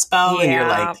do that spell, and you're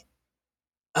like,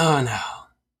 oh no.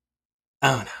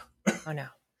 Oh no. Oh no.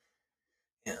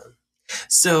 Yeah.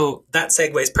 So that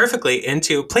segues perfectly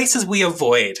into places we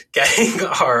avoid getting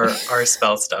our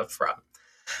spell stuff from.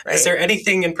 Right. Is there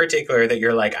anything in particular that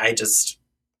you're like, I just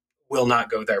will not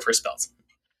go there for spells?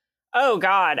 Oh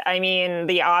God. I mean,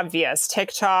 the obvious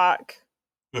TikTok,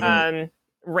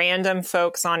 random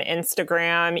folks on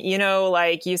Instagram,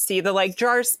 you see the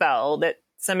jar spell that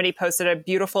somebody posted a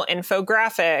beautiful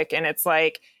infographic, and it's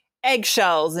like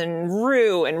eggshells and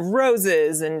rue and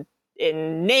roses and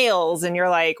nails. And you're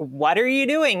like, what are you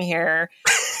doing here?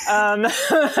 And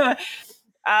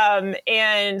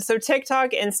so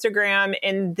TikTok, Instagram,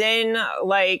 and then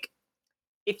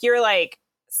if you're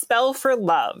spell for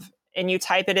love and you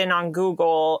type it in on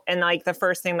Google and the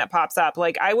first thing that pops up,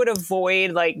 I would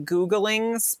avoid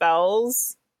Googling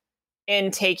spells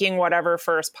and taking whatever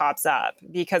first pops up,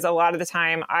 because a lot of the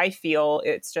time I feel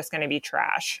it's just going to be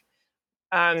trash.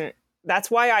 That's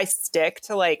why I stick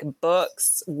to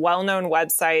books, well-known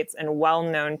websites, and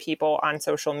well-known people on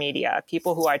social media,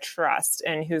 people who I trust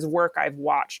and whose work I've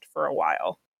watched for a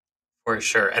while. For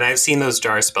sure. And I've seen those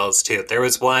jar spells too. There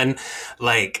was one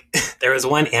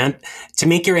and to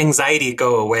make your anxiety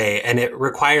go away, and it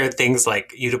required things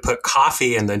like you to put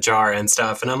coffee in the jar and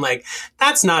stuff. And I'm like,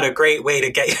 that's not a great way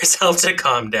to get yourself to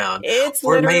calm down. It's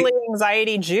literally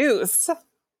anxiety juice.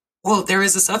 Well, there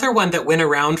was this other one that went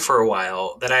around for a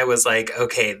while that I was like,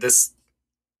 okay,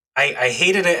 I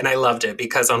hated it and I loved it,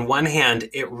 because on one hand,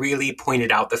 it really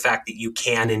pointed out the fact that you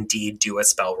can indeed do a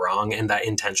spell wrong and that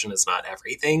intention is not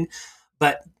everything.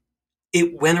 But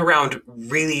it went around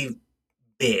really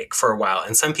big for a while,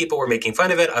 and some people were making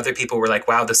fun of it. Other people were like,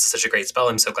 wow, this is such a great spell.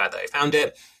 I'm so glad that I found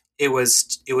it. It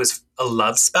was a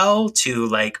love spell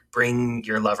to bring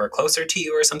your lover closer to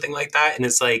you or something like that. And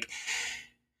it's like,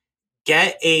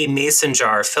 get a mason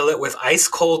jar, fill it with ice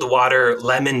cold water,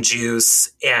 lemon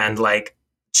juice, and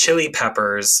chili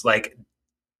peppers,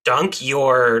 dunk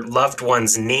your loved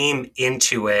one's name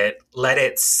into it, let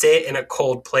it sit in a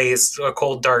cold,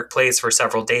 dark place for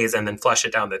several days, and then flush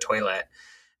it down the toilet.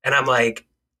 And I'm like,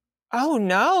 oh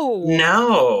no.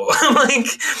 No. I'm like,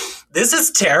 this is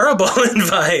terrible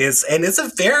advice. And it's a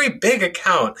very big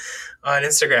account on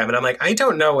Instagram. And I'm like, I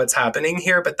don't know what's happening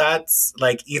here, but that's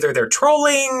either they're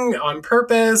trolling on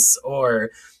purpose, or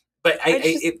But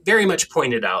it very much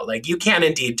pointed out, like, you can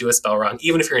indeed do a spell wrong,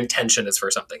 even if your intention is for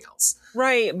something else.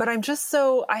 Right. But I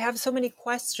have so many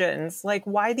questions. Like,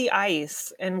 why the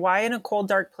ice? And why in a cold,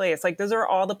 dark place? Like, those are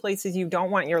all the places you don't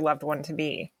want your loved one to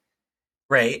be.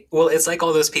 Right. Well, it's like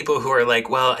all those people who are like,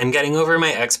 well, I'm getting over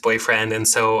my ex-boyfriend, and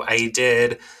so I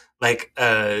did like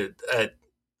a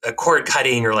cord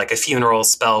cutting or like a funeral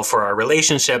spell for our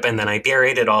relationship, and then I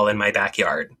buried it all in my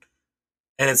backyard.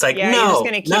 And it's like, yeah, no, you're just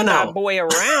gonna keep that boy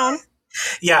around.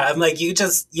 Yeah, I'm like, you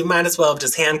might as well have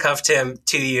just handcuffed him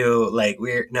to you. Like,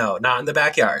 not in the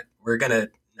backyard.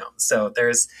 No. So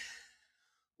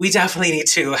we definitely need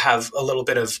to have a little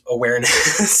bit of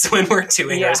awareness when we're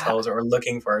doing our spells or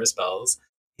looking for our spells.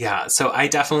 Yeah, so I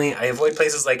avoid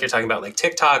places like you're talking about, like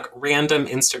TikTok, random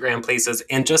Instagram places,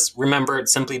 and just remember,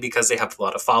 simply because they have a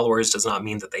lot of followers does not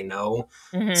mean that they know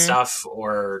stuff,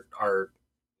 or are,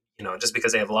 just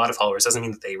because they have a lot of followers doesn't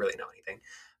mean that they really know anything.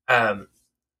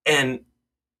 And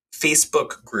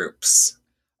Facebook groups.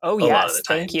 Oh, yes, a lot of the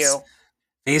times. Thank you.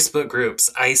 Facebook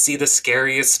groups, I see the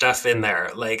scariest stuff in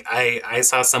there. Like, I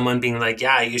saw someone being like,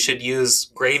 yeah, you should use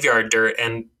graveyard dirt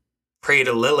and pray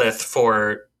to Lilith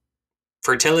for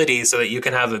fertility so that you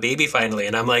can have a baby finally.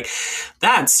 And I'm like,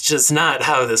 that's just not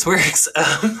how this works.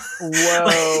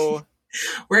 Whoa.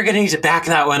 We're going to need to back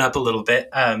that one up a little bit.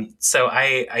 So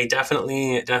I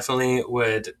definitely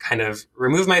would kind of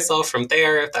remove myself from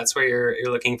there if that's where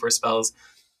you're looking for spells.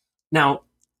 Now,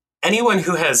 anyone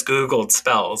who has Googled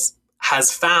spells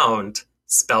has found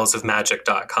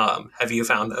spellsofmagic.com. Have you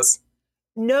found this?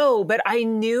 No, but I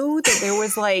knew that there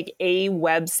was like a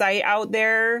website out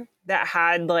there that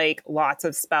had like lots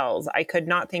of spells. I could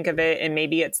not think of it, and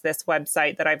maybe it's this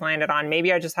website that I've landed on.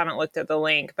 Maybe I just haven't looked at the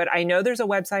link, but I know there's a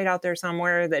website out there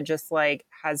somewhere that just like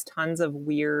has tons of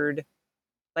weird,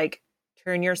 like,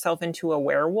 turn yourself into a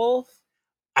werewolf.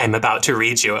 I'm about to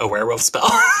read you a werewolf spell.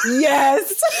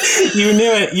 Yes! You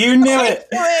knew it. You knew it.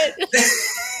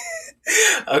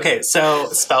 Okay, so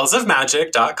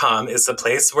spellsofmagic.com is the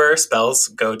place where spells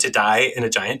go to die in a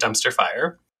giant dumpster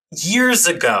fire. Years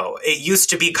ago, it used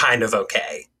to be kind of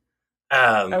okay.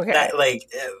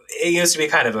 It used to be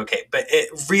kind of okay, but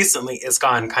recently it's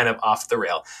gone kind of off the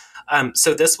rail.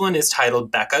 So this one is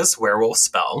titled Becca's Werewolf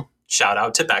Spell. Shout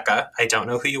out to Becca. I don't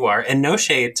know who you are, and no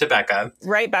shade to Becca.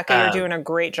 Right, Becca, you're doing a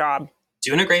great job.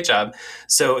 Doing a great job.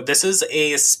 So this is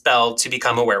a spell to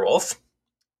become a werewolf.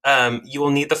 You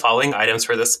will need the following items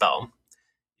for this spell: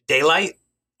 daylight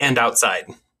and outside.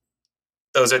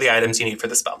 Those are the items you need for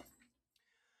the spell.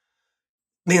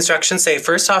 The instructions say,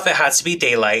 first off, it has to be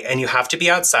daylight, and you have to be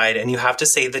outside, and you have to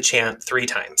say the chant 3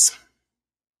 times.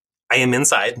 I am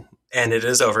inside, and it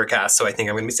is overcast, so I think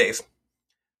I'm going to be safe.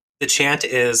 The chant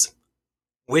is,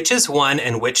 which is one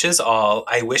and which is all,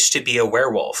 I wish to be a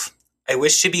werewolf. I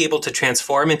wish to be able to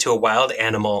transform into a wild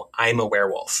animal. I'm a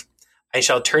werewolf. I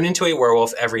shall turn into a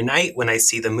werewolf every night when I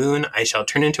see the moon. I shall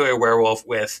turn into a werewolf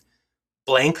with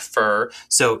blank fur.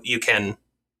 So you can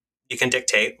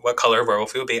dictate what color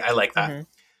werewolf it would be. I like that. Mm-hmm.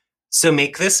 So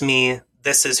make this me.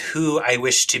 This is who I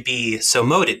wish to be. So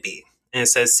mote it be. And it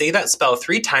says, say that spell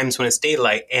 3 times when it's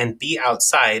daylight and be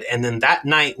outside. And then that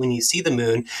night when you see the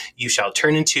moon, you shall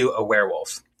turn into a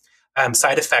werewolf.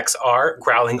 Side effects are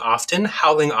growling often,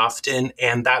 howling often,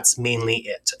 and that's mainly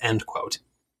it. End quote.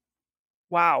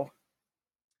 Wow.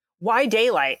 Why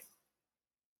daylight?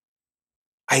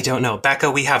 I don't know.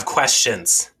 Becca, we have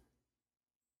questions.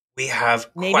 Maybe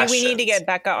we need to get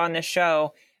Becca on the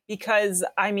show, because,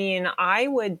 I mean, I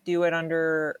would do it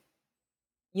under,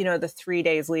 the 3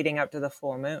 days leading up to the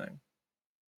full moon.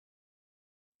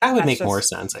 That would make more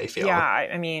sense, I feel. Yeah,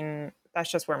 I mean,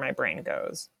 that's just where my brain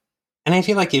goes. And I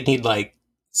feel like you'd need, like,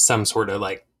 some sort of,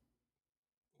 like,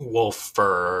 wolf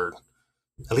fur,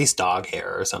 at least dog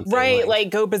hair or something. Right, like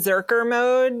go berserker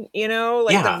mode,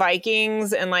 like the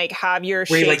Vikings, and like have your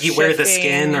where like you wear the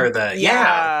skin or the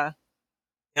yeah.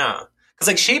 Because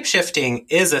like shape shifting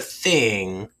is a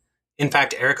thing. In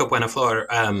fact, Erica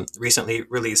Buenaflor recently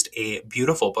released a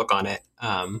beautiful book on it.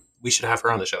 We should have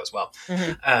her on the show as well.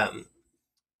 Mm-hmm.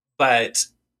 But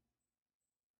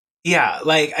yeah,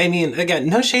 like, I mean, again,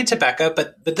 no shade to Becca,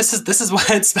 but this is what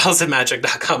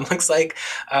spellsofmagic.com looks like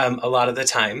a lot of the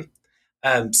time.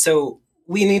 So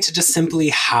we need to just simply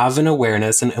have an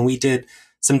awareness, and we did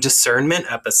some discernment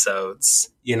episodes,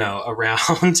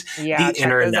 around the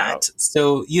internet.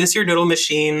 So use your noodle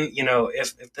machine,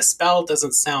 if the spell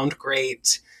doesn't sound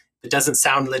great, if it doesn't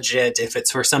sound legit, if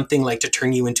it's for something like to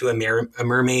turn you into a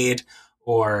mermaid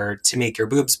or to make your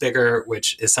boobs bigger,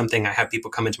 which is something I have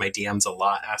people come into my DMs a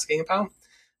lot asking about.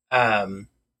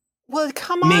 Well,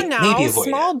 come on now.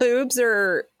 Small boobs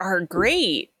are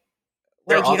great.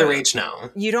 They're like, all the rage now.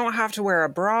 You don't have to wear a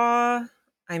bra.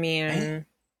 I mean...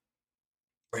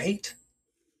 Right?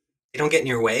 They don't get in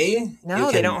your way.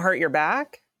 No, they don't hurt your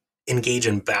back. Engage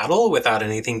in battle without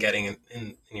anything getting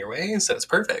in your way. So it's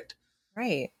perfect.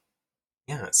 Right.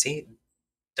 Yeah. See,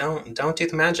 don't do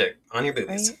the magic on your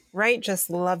boobies. Right. Just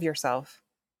love yourself.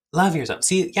 Love yourself.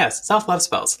 See, yes, self-love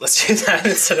spells. Let's do that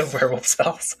instead of werewolf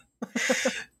spells.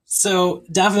 So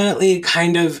definitely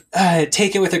kind of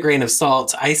take it with a grain of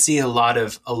salt. I see a lot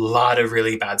of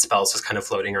really bad spells just kind of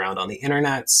floating around on the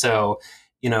internet. So,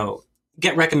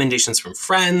 get recommendations from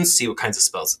friends, see what kinds of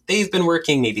spells they've been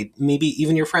working, maybe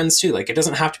even your friends too. Like, it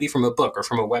doesn't have to be from a book or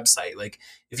from a website. Like,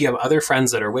 if you have other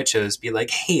friends that are witches, be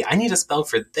like, hey, I need a spell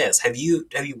for this. Have you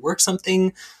worked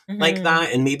something like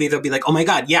that? And maybe they'll be like, oh my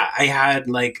God, yeah, I had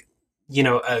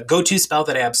a go-to spell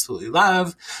that I absolutely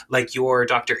love, like your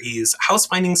Dr. E's house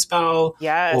finding spell.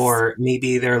 Yes. Or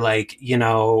maybe they're like,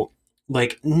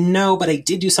 no, but I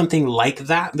did do something like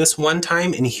that this one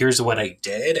time, and here's what I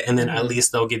did. And then at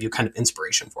least they'll give you kind of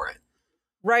inspiration for it.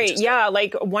 Right. Yeah.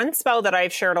 Like, one spell that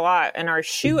I've shared a lot in our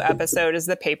shoe episode is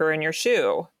the paper in your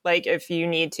shoe. Like, if you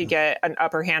need to get an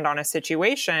upper hand on a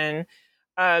situation,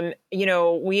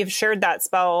 we've shared that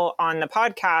spell on the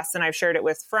podcast, and I've shared it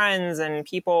with friends and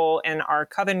people in our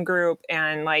coven group.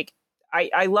 And like,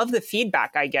 I love the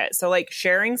feedback I get. So like,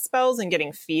 sharing spells and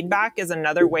getting feedback is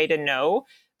another way to know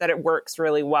that it works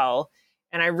really well.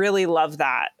 And I really love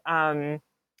that.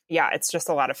 It's just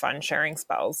a lot of fun sharing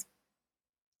spells.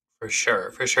 For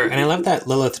sure. And I love that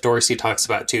Lilith Dorsey talks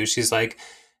about too. She's like,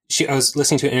 I was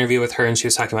listening to an interview with her, and she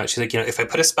was talking about, she's like, if I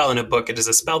put a spell in a book, it is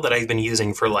a spell that I've been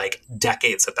using for like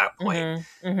decades at that point.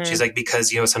 She's like,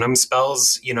 because, sometimes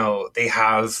spells, they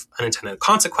have unintended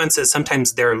consequences.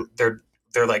 Sometimes they're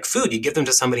like food. You give them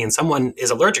to somebody and someone is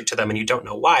allergic to them and you don't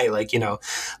know why. Like,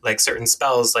 like certain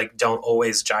spells like don't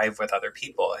always jive with other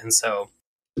people. And so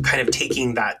kind of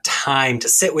taking that time to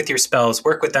sit with your spells,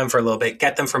 work with them for a little bit,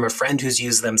 get them from a friend who's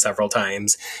used them several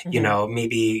times,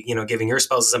 maybe, giving your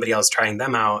spells to somebody else, trying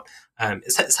them out,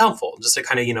 is helpful just to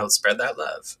kind of, spread that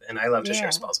love. And I love to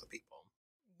share spells with people.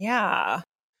 Yeah.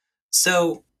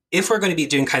 So if we're going to be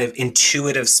doing kind of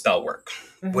intuitive spell work,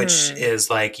 which is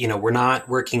like, we're not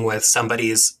working with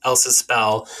somebody else's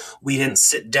spell. We didn't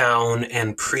sit down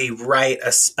and pre-write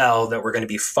a spell that we're going to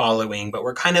be following, but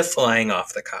we're kind of flying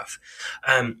off the cuff.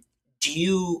 Do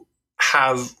you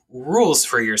have rules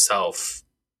for yourself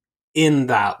in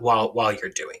that while you're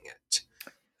doing it?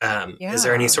 Is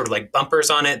there any sort of like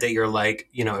bumpers on it that you're like,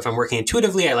 if I'm working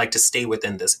intuitively, I like to stay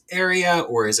within this area,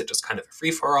 or is it just kind of a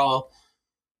free-for-all?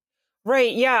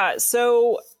 Right. Yeah.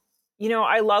 So,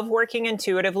 I love working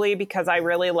intuitively because I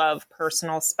really love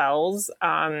personal spells,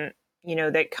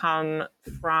 that come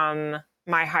from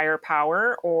my higher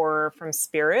power or from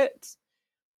spirit.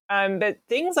 But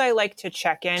things I like to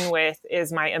check in with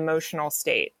is my emotional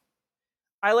state.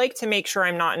 I like to make sure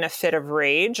I'm not in a fit of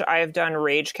rage. I have done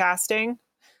rage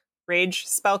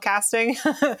spell casting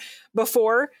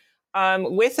before.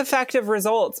 With effective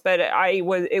results, but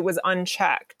it was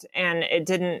unchecked and it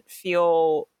didn't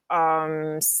feel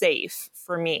safe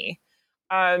for me.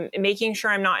 Making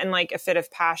sure I'm not in like a fit of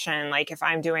passion, like if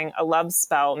I'm doing a love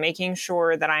spell, making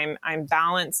sure that I'm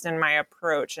balanced in my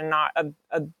approach and not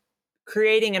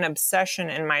creating an obsession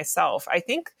in myself. I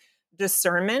think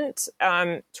discernment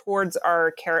towards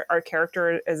our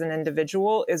character as an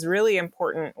individual is really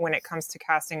important when it comes to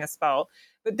casting a spell.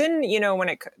 But then,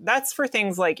 that's for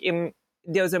things like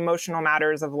those emotional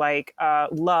matters of like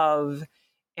love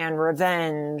and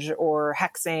revenge or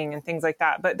hexing and things like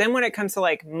that. But then when it comes to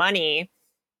like money,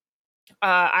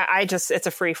 it's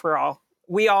a free for all.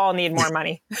 We all need more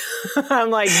money. I'm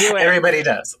like, do it. Everybody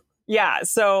does. Yeah.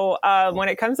 So when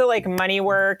it comes to like money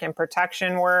work and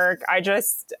protection work, I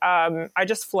just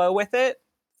flow with it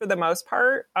for the most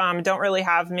part. Don't really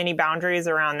have many boundaries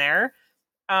around there.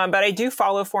 But I do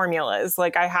follow formulas.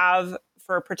 Like I have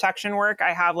for protection work,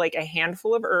 I have like a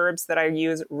handful of herbs that I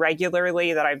use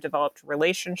regularly that I've developed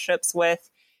relationships with.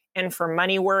 And for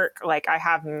money work, like I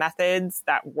have methods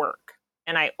that work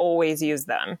and I always use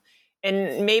them.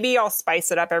 And maybe I'll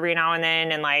spice it up every now and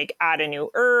then and like add a new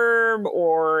herb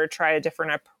or try a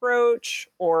different approach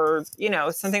or,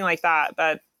 something like that.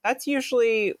 But that's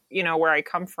usually, where I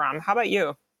come from. How about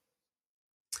you?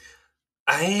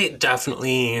 I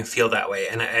definitely feel that way.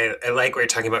 And I like what you're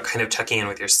talking about, kind of checking in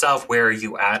with yourself. Where are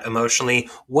you at emotionally?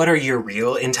 What are your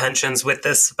real intentions with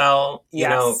this spell?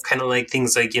 Yes. Kind of like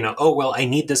things like, oh, well, I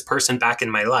need this person back in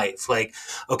my life. Like,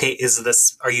 okay,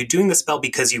 are you doing the spell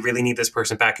because you really need this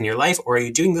person back in your life? Or are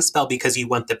you doing the spell because you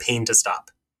want the pain to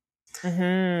stop?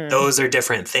 Mm-hmm. Those are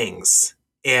different things.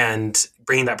 And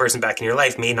bringing that person back in your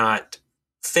life may not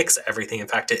fix everything. In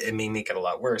fact, it may make it a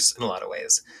lot worse in a lot of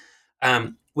ways.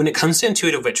 When it comes to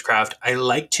intuitive witchcraft, I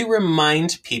like to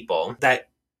remind people that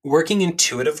working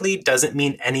intuitively doesn't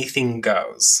mean anything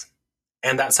goes.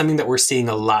 And that's something that we're seeing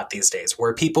a lot these days,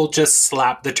 where people just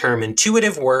slap the term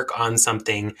intuitive work on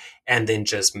something and then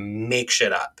just make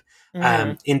shit up.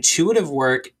 Intuitive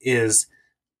work is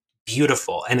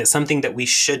beautiful, and it's something that we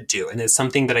should do, and it's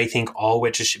something that I think all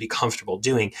witches should be comfortable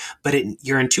doing. But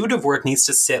your intuitive work needs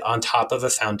to sit on top of a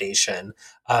foundation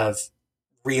of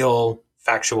real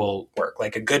factual work.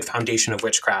 Like a good foundation of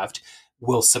witchcraft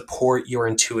will support your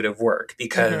intuitive work,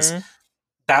 because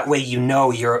that way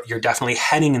you're definitely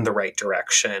heading in the right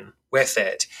direction with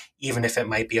it, even if it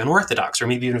might be unorthodox, or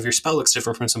maybe even if your spell looks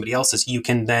different from somebody else's. You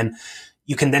can then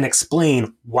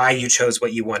explain why you chose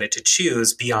what you wanted to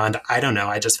choose beyond, I don't know,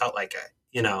 I just felt like it,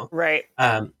 Right.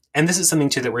 And this is something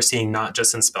too that we're seeing not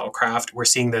just in spellcraft. We're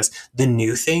seeing the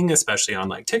new thing, especially on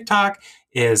like TikTok,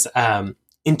 is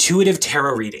intuitive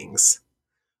tarot readings,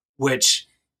 which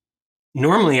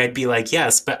normally I'd be like,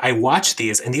 yes, but I watch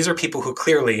these, and these are people who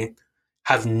clearly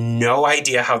have no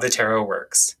idea how the tarot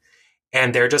works.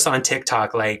 And they're just on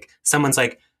TikTok, like someone's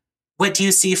like, what do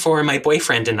you see for my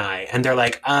boyfriend and I? And they're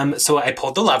like, so I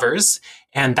pulled the Lovers,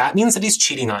 and that means that he's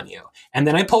cheating on you. And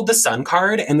then I pulled the Sun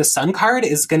card, and the Sun card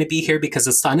is going to be here because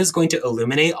the Sun is going to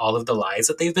illuminate all of the lies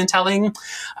that they've been telling.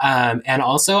 And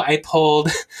also I pulled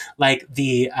like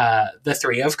the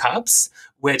Three of Cups,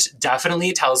 which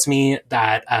definitely tells me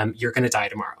that you're going to die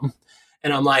tomorrow.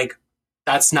 And I'm like,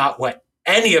 that's not what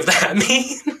any of that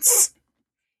means.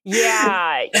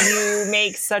 Yeah, you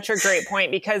make such a great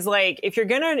point, because like if you're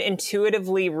going to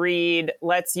intuitively read,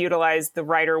 let's utilize the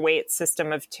Rider-Waite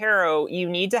system of tarot, you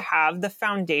need to have the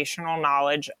foundational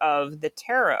knowledge of the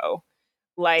tarot.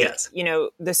 Like, yes.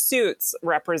 The suits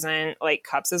represent like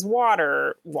cups as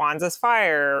water, wands as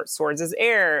fire, swords as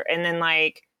air. And then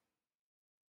like,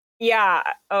 yeah,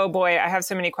 oh boy, I have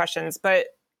so many questions, but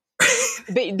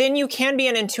then you can be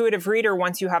an intuitive reader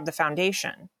once you have the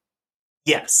foundation.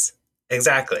 Yes,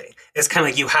 exactly. It's kind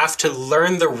of like you have to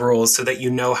learn the rules so that you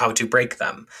know how to break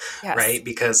them, yes. Right?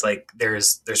 Because like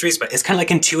there's reason, but it's kind of like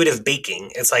intuitive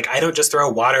baking. It's like I don't just throw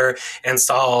water and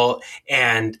salt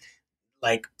and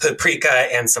like paprika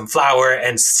and some flour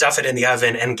and stuff it in the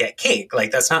oven and get cake.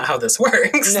 Like that's not how this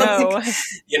works. No.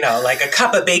 Like a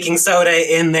cup of baking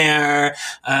soda in there,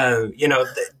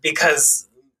 because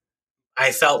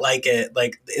I felt like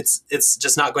it's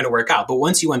just not going to work out. But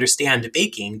once you understand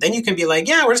baking, then you can be like,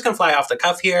 yeah, we're just going to fly off the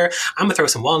cuff here. I'm going to throw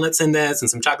some walnuts in this and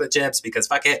some chocolate chips because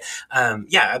fuck it.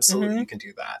 Yeah, absolutely. You can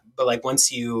do that. But like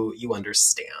once you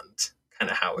understand kind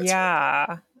of how it's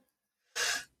working.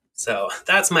 So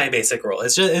that's my basic rule.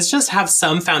 It's just have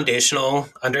some foundational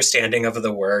understanding of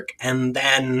the work and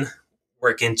then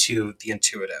work into the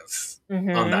intuitive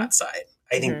on that side.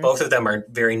 I think both of them are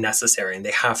very necessary and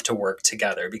they have to work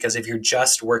together, because if you're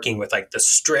just working with like the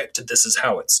strict, this is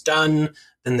how it's done,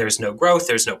 then there's no growth,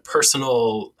 there's no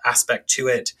personal aspect to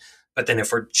it. But then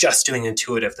if we're just doing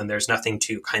intuitive, then there's nothing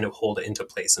to kind of hold it into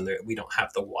place, and we don't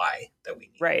have the why that we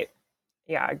need. Right.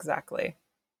 Yeah, exactly.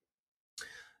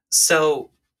 So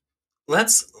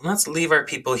let's leave our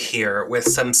people here with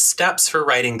some steps for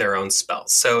writing their own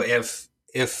spells. So if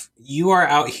you are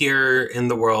out here in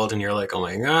the world and you're like, oh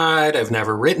my God, I've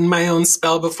never written my own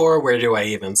spell before, where do I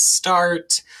even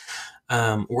start?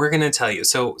 We're going to tell you.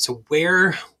 So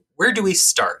where do we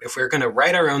start? If we're going to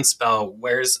write our own spell,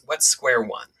 what's square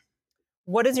one?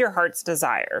 What is your heart's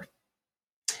desire?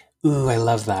 Ooh, I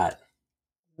love that.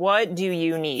 What do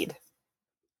you need?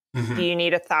 Do you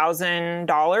need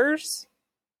 $1,000?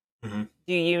 Do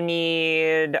you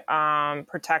need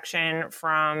protection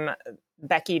from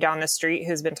Becky down the street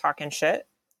who's been talking shit?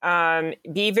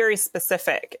 Be very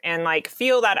specific and like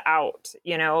feel that out,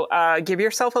 give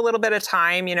yourself a little bit of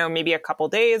time, maybe a couple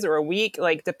days or a week,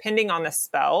 like depending on the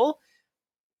spell.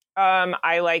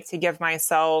 I like to give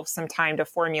myself some time to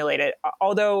formulate it.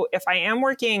 Although if I am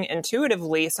working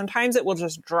intuitively, sometimes it will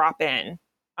just drop in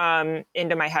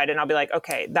into my head and I'll be like,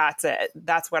 okay, that's it.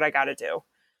 That's what I got to do.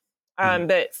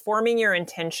 But forming your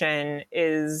intention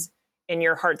is in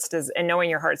your heart's and knowing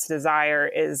your heart's desire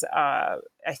is, I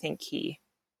think, key.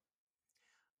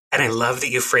 And I love that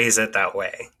you phrase it that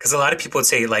way, because a lot of people would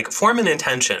say like form an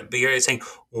intention, but you're saying,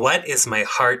 what is my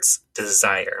heart's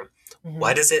desire?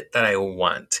 What is it that I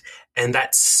want? And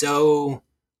that's so,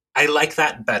 I like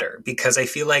that better, because I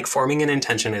feel like forming an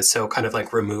intention is so kind of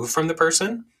like removed from the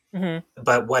person.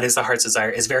 But what is the heart's desire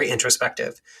is very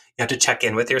introspective. You have to check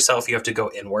in with yourself. You have to go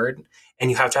inward,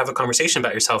 and you have to have a conversation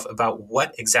about yourself about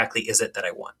what exactly is it that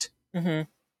I want. And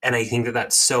I think that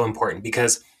that's so important,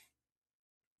 because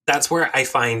that's where I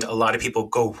find a lot of people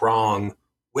go wrong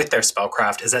with their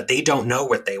spellcraft is that they don't know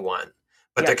what they want,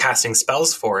 but they're casting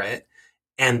spells for it.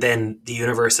 And then the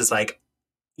universe is like,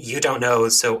 you don't know,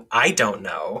 so I don't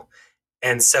know.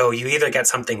 And so you either get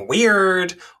something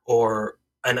weird or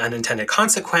an unintended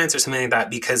consequence or something like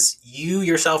that because you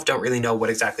yourself don't really know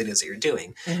what exactly it is that you're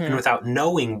doing. Mm-hmm. And without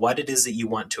knowing what it is that you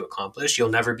want to accomplish, you'll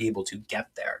never be able to get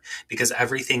there because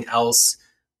everything else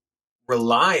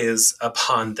relies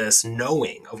upon this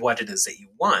knowing of what it is that you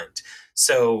want.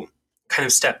 So kind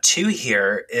of step 2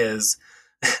 here is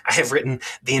I have written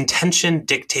the intention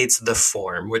dictates the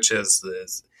form, which is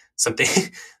something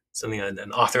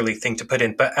an authorly thing to put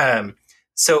in. But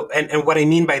so what I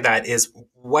mean by that is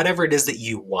whatever it is that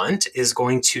you want is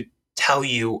going to tell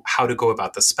you how to go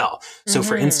about the spell. So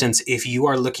for instance, if you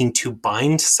are looking to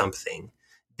bind something,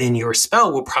 then your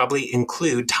spell will probably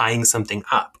include tying something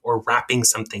up or wrapping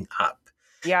something up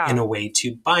in a way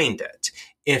to bind it.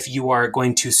 If you are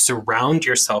going to surround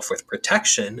yourself with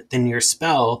protection, then your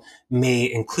spell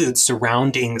may include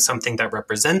surrounding something that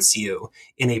represents you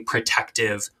in a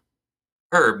protective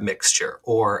herb mixture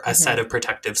or a set of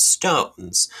protective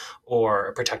stones or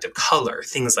a protective color,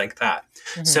 things like that.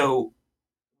 So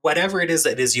whatever it is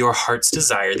that is your heart's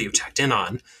desire that you've checked in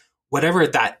on, whatever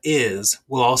that is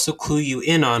will also clue you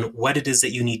in on what it is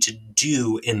that you need to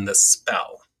do in the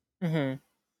spell.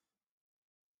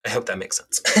 I hope that makes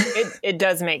sense. It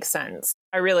does make sense.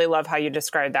 I really love how you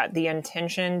described that. The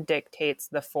intention dictates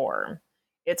the form.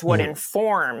 It's what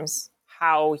informs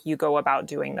how you go about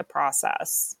doing the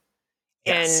process.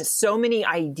 Yes. And so many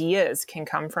ideas can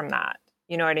come from that.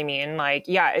 You know what I mean? Like,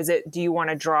 do you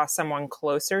want to draw someone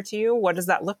closer to you? What does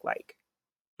that look like?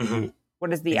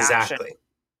 What is the action?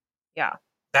 Yeah.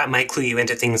 That might clue you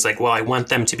into things like, well, I want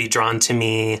them to be drawn to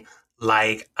me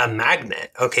like a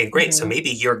magnet. Okay, great. So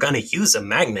maybe you're going to use a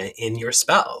magnet in your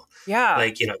spell. Yeah.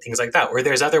 Like, things like that. Or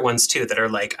there's other ones too that are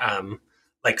like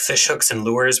fish hooks and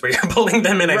lures where you're pulling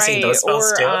them in. I've seen those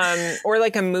spells too. Or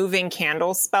like a moving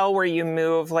candle spell where you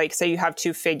move, like say you have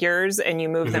 2 figures and you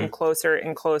move them closer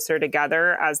and closer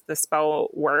together as the spell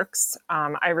works.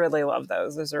 I really love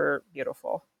those. Those are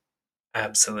beautiful.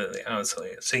 Absolutely.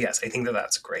 So yes, I think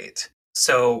that's great.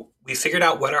 So we figured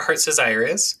out what our heart's desire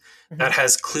is. That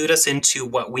has clued us into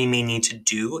what we may need to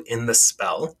do in the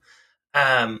spell.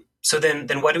 So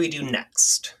then what do we do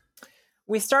next?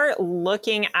 We start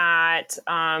looking at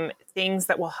things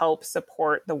that will help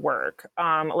support the work,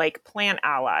 like plant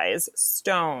allies,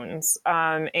 stones,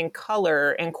 and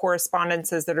color and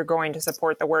correspondences that are going to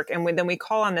support the work. And then we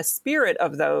call on the spirit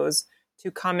of those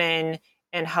to come in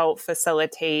and help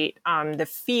facilitate the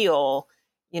feel.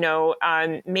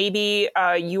 Maybe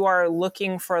you are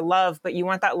looking for love, but you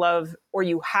want that love, or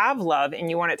you have love and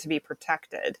you want it to be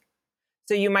protected.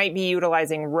 So you might be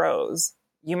utilizing rose.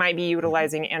 You might be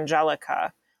utilizing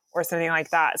angelica or something like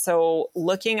that. So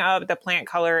looking up the plant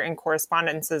color and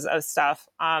correspondences of stuff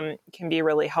can be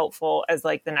really helpful as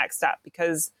like the next step.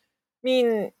 Because,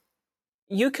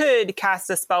 you could cast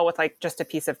a spell with like just a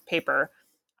piece of paper,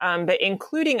 but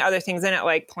including other things in it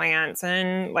like plants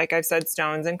and, like I've said,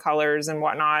 stones and colors and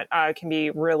whatnot can be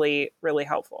really, really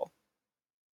helpful.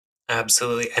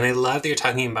 Absolutely. And I love that you're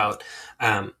talking about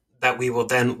that we will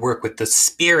then work with the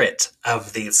spirit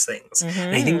of these things.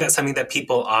 And I think that's something that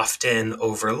people often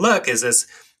overlook is this,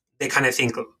 they kind of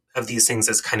think of these things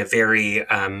as kind of very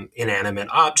inanimate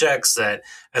objects that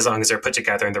as long as they're put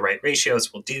together in the right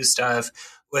ratios will do stuff,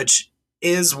 which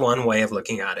is one way of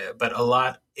looking at it. But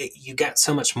you get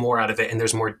so much more out of it and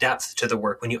there's more depth to the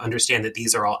work when you understand that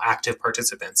these are all active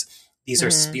participants. These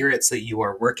are spirits that you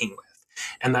are working with.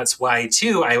 And that's why,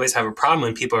 too, I always have a problem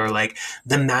when people are like,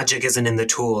 the magic isn't in the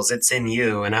tools, it's in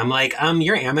you. And I'm like,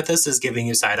 your amethyst is giving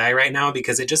you side eye right now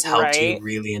because it just helped you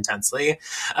really intensely.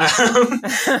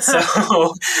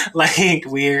 So,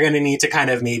 we're going to need to kind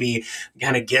of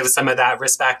give some of that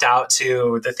respect out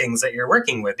to the things that you're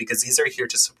working with because these are here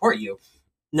to support you.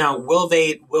 Now,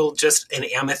 will just an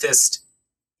amethyst,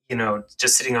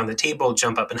 just sitting on the table,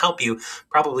 jump up and help you?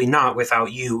 Probably not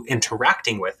without you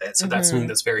interacting with it. So that's something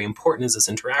that's very important is this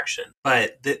interaction.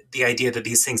 But the idea that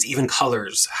these things, even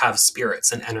colors, have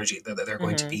spirits and energy that they're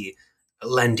going to be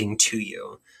lending to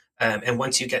you. And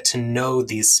once you get to know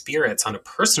these spirits on a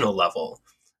personal level,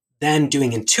 then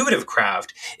doing intuitive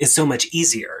craft is so much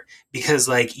easier because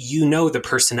the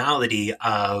personality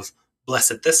of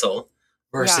Blessed Thistle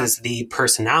versus the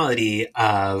personality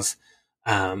of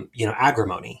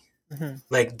agrimony.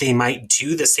 They might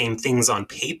do the same things on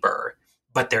paper,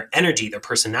 but their energy, their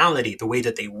personality, the way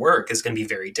that they work is going to be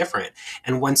very different.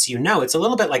 And once it's a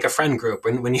little bit like a friend group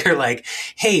when you're like,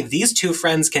 hey, these 2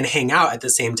 friends can hang out at the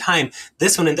same time.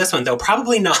 This one and this one, they'll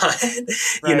probably not,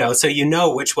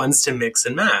 so which ones to mix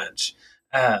and match.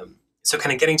 So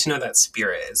kind of getting to know that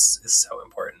spirit is so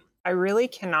important. I really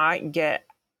cannot get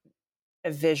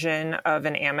a vision of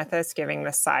an amethyst giving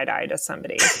the side eye to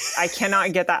somebody. I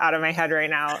cannot get that out of my head right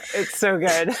now. It's so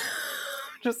good.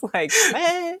 Just like,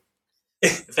 eh.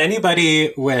 If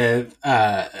anybody with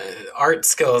art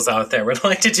skills out there would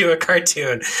like to do a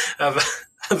cartoon of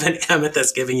an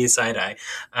amethyst giving you side eye,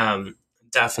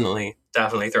 definitely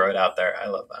throw it out there. I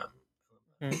love that.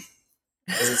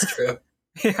 Because it's true.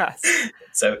 Yes.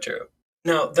 It's so true.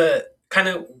 Now, the kind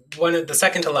of the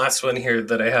second to last one here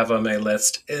that I have on my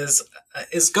list is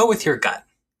go with your gut.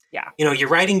 Yeah. You're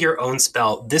writing your own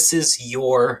spell. This is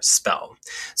your spell.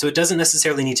 So it doesn't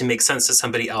necessarily need to make sense to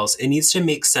somebody else. It needs to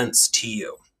make sense to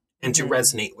you and to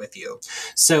resonate with you.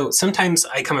 So sometimes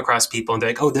I come across people and they're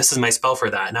like, oh, this is my spell for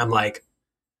that. And I'm like,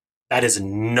 that is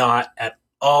not at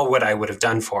all what I would have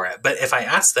done for it. But if I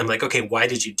ask them like, okay, why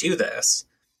did you do this?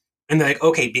 And they're like,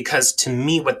 okay, because to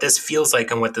me, what this feels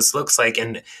like and what this looks like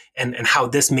and how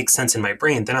this makes sense in my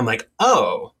brain, then I'm like,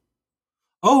 oh,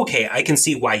 okay, I can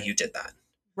see why you did that.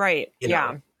 Right.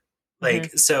 Yeah.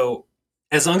 Like, so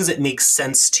as long as it makes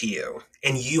sense to you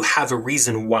and you have a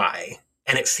reason why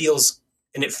and it feels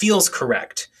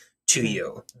correct to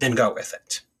you, then go with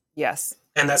it. Yes.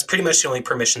 And that's pretty much the only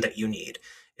permission that you need,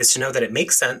 is to know that it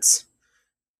makes sense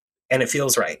and it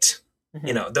feels right.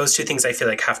 Those two things I feel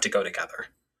like have to go together.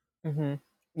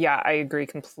 Yeah, I agree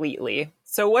completely.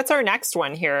 So what's our next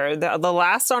one here? The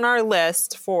last on our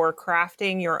list for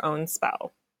crafting your own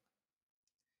spell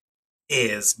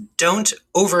is don't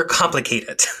overcomplicate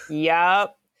it.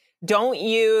 Yep. Don't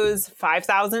use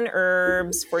 5,000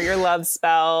 herbs for your love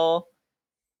spell.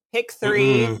 Pick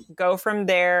 3, go from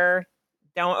there.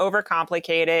 Don't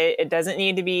overcomplicate it. It doesn't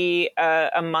need to be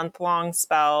a month-long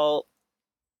spell.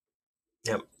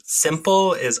 Yep.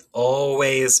 Simple is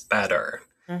always better.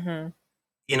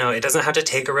 It doesn't have to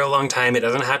take a real long time. It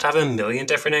doesn't have to have a million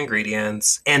different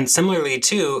ingredients. And similarly,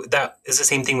 too, that is the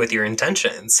same thing with your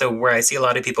intention. So where I see a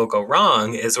lot of people go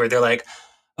wrong is where they're like,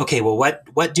 okay, well,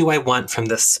 what do I want from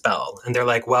this spell? And they're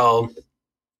like, well,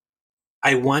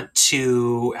 I want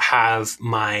to have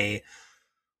my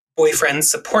boyfriend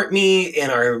support me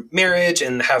in our marriage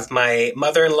and have my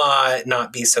mother-in-law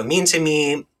not be so mean to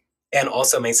me. And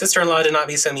also my sister-in-law to not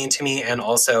be so mean to me. And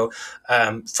also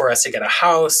for us to get a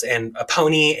house and a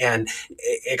pony. And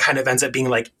it kind of ends up being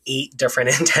like 8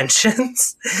 different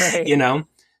intentions, Right.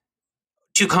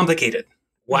 Too complicated.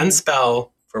 One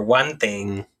spell for one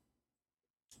thing.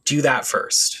 Do that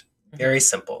first. Very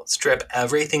simple. Strip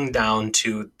everything down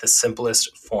to the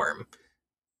simplest form.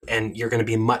 And you're going to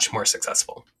be much more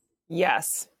successful.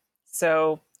 Yes.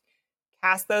 So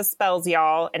cast those spells,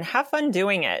 y'all, and have fun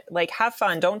doing it. Like, have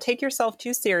fun. Don't take yourself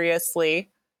too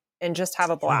seriously and just have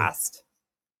a blast.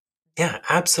 Yeah,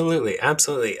 absolutely.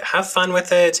 Absolutely. Have fun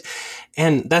with it.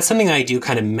 And that's something I do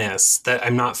kind of miss that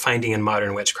I'm not finding in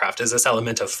modern witchcraft, is this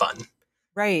element of fun.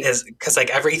 Right. Is because like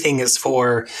everything's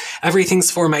for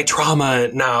my trauma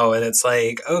now. And it's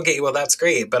like, okay, well, that's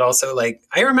great. But also like,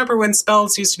 I remember when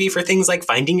spells used to be for things like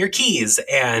finding your keys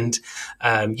and,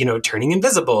 turning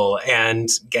invisible and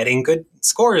getting good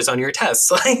scores on your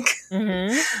tests. Like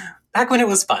back when it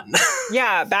was fun.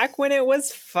 Yeah. Back when it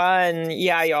was fun.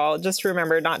 Yeah, y'all, just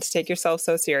remember not to take yourself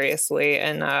so seriously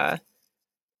and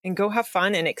go have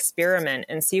fun and experiment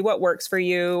and see what works for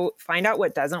you. Find out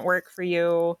what doesn't work for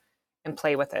you. And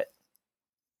play with it.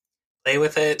 Play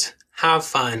with it, have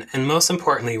fun, and most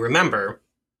importantly, remember...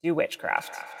 do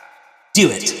witchcraft. Do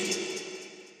it.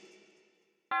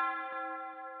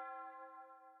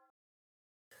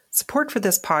 Support for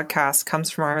this podcast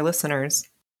comes from our listeners.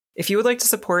 If you would like to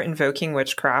support Invoking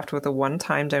Witchcraft with a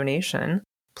one-time donation,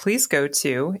 please go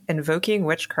to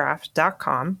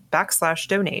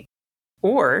invokingwitchcraft.com/donate.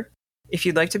 Or, if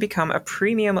you'd like to become a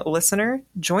premium listener,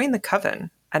 join the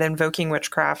Coven at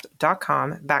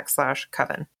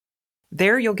invokingwitchcraft.com/coven.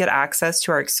 There you'll get access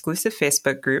to our exclusive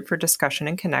Facebook group for discussion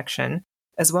and connection,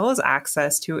 as well as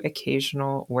access to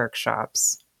occasional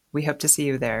workshops. We hope to see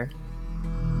you there.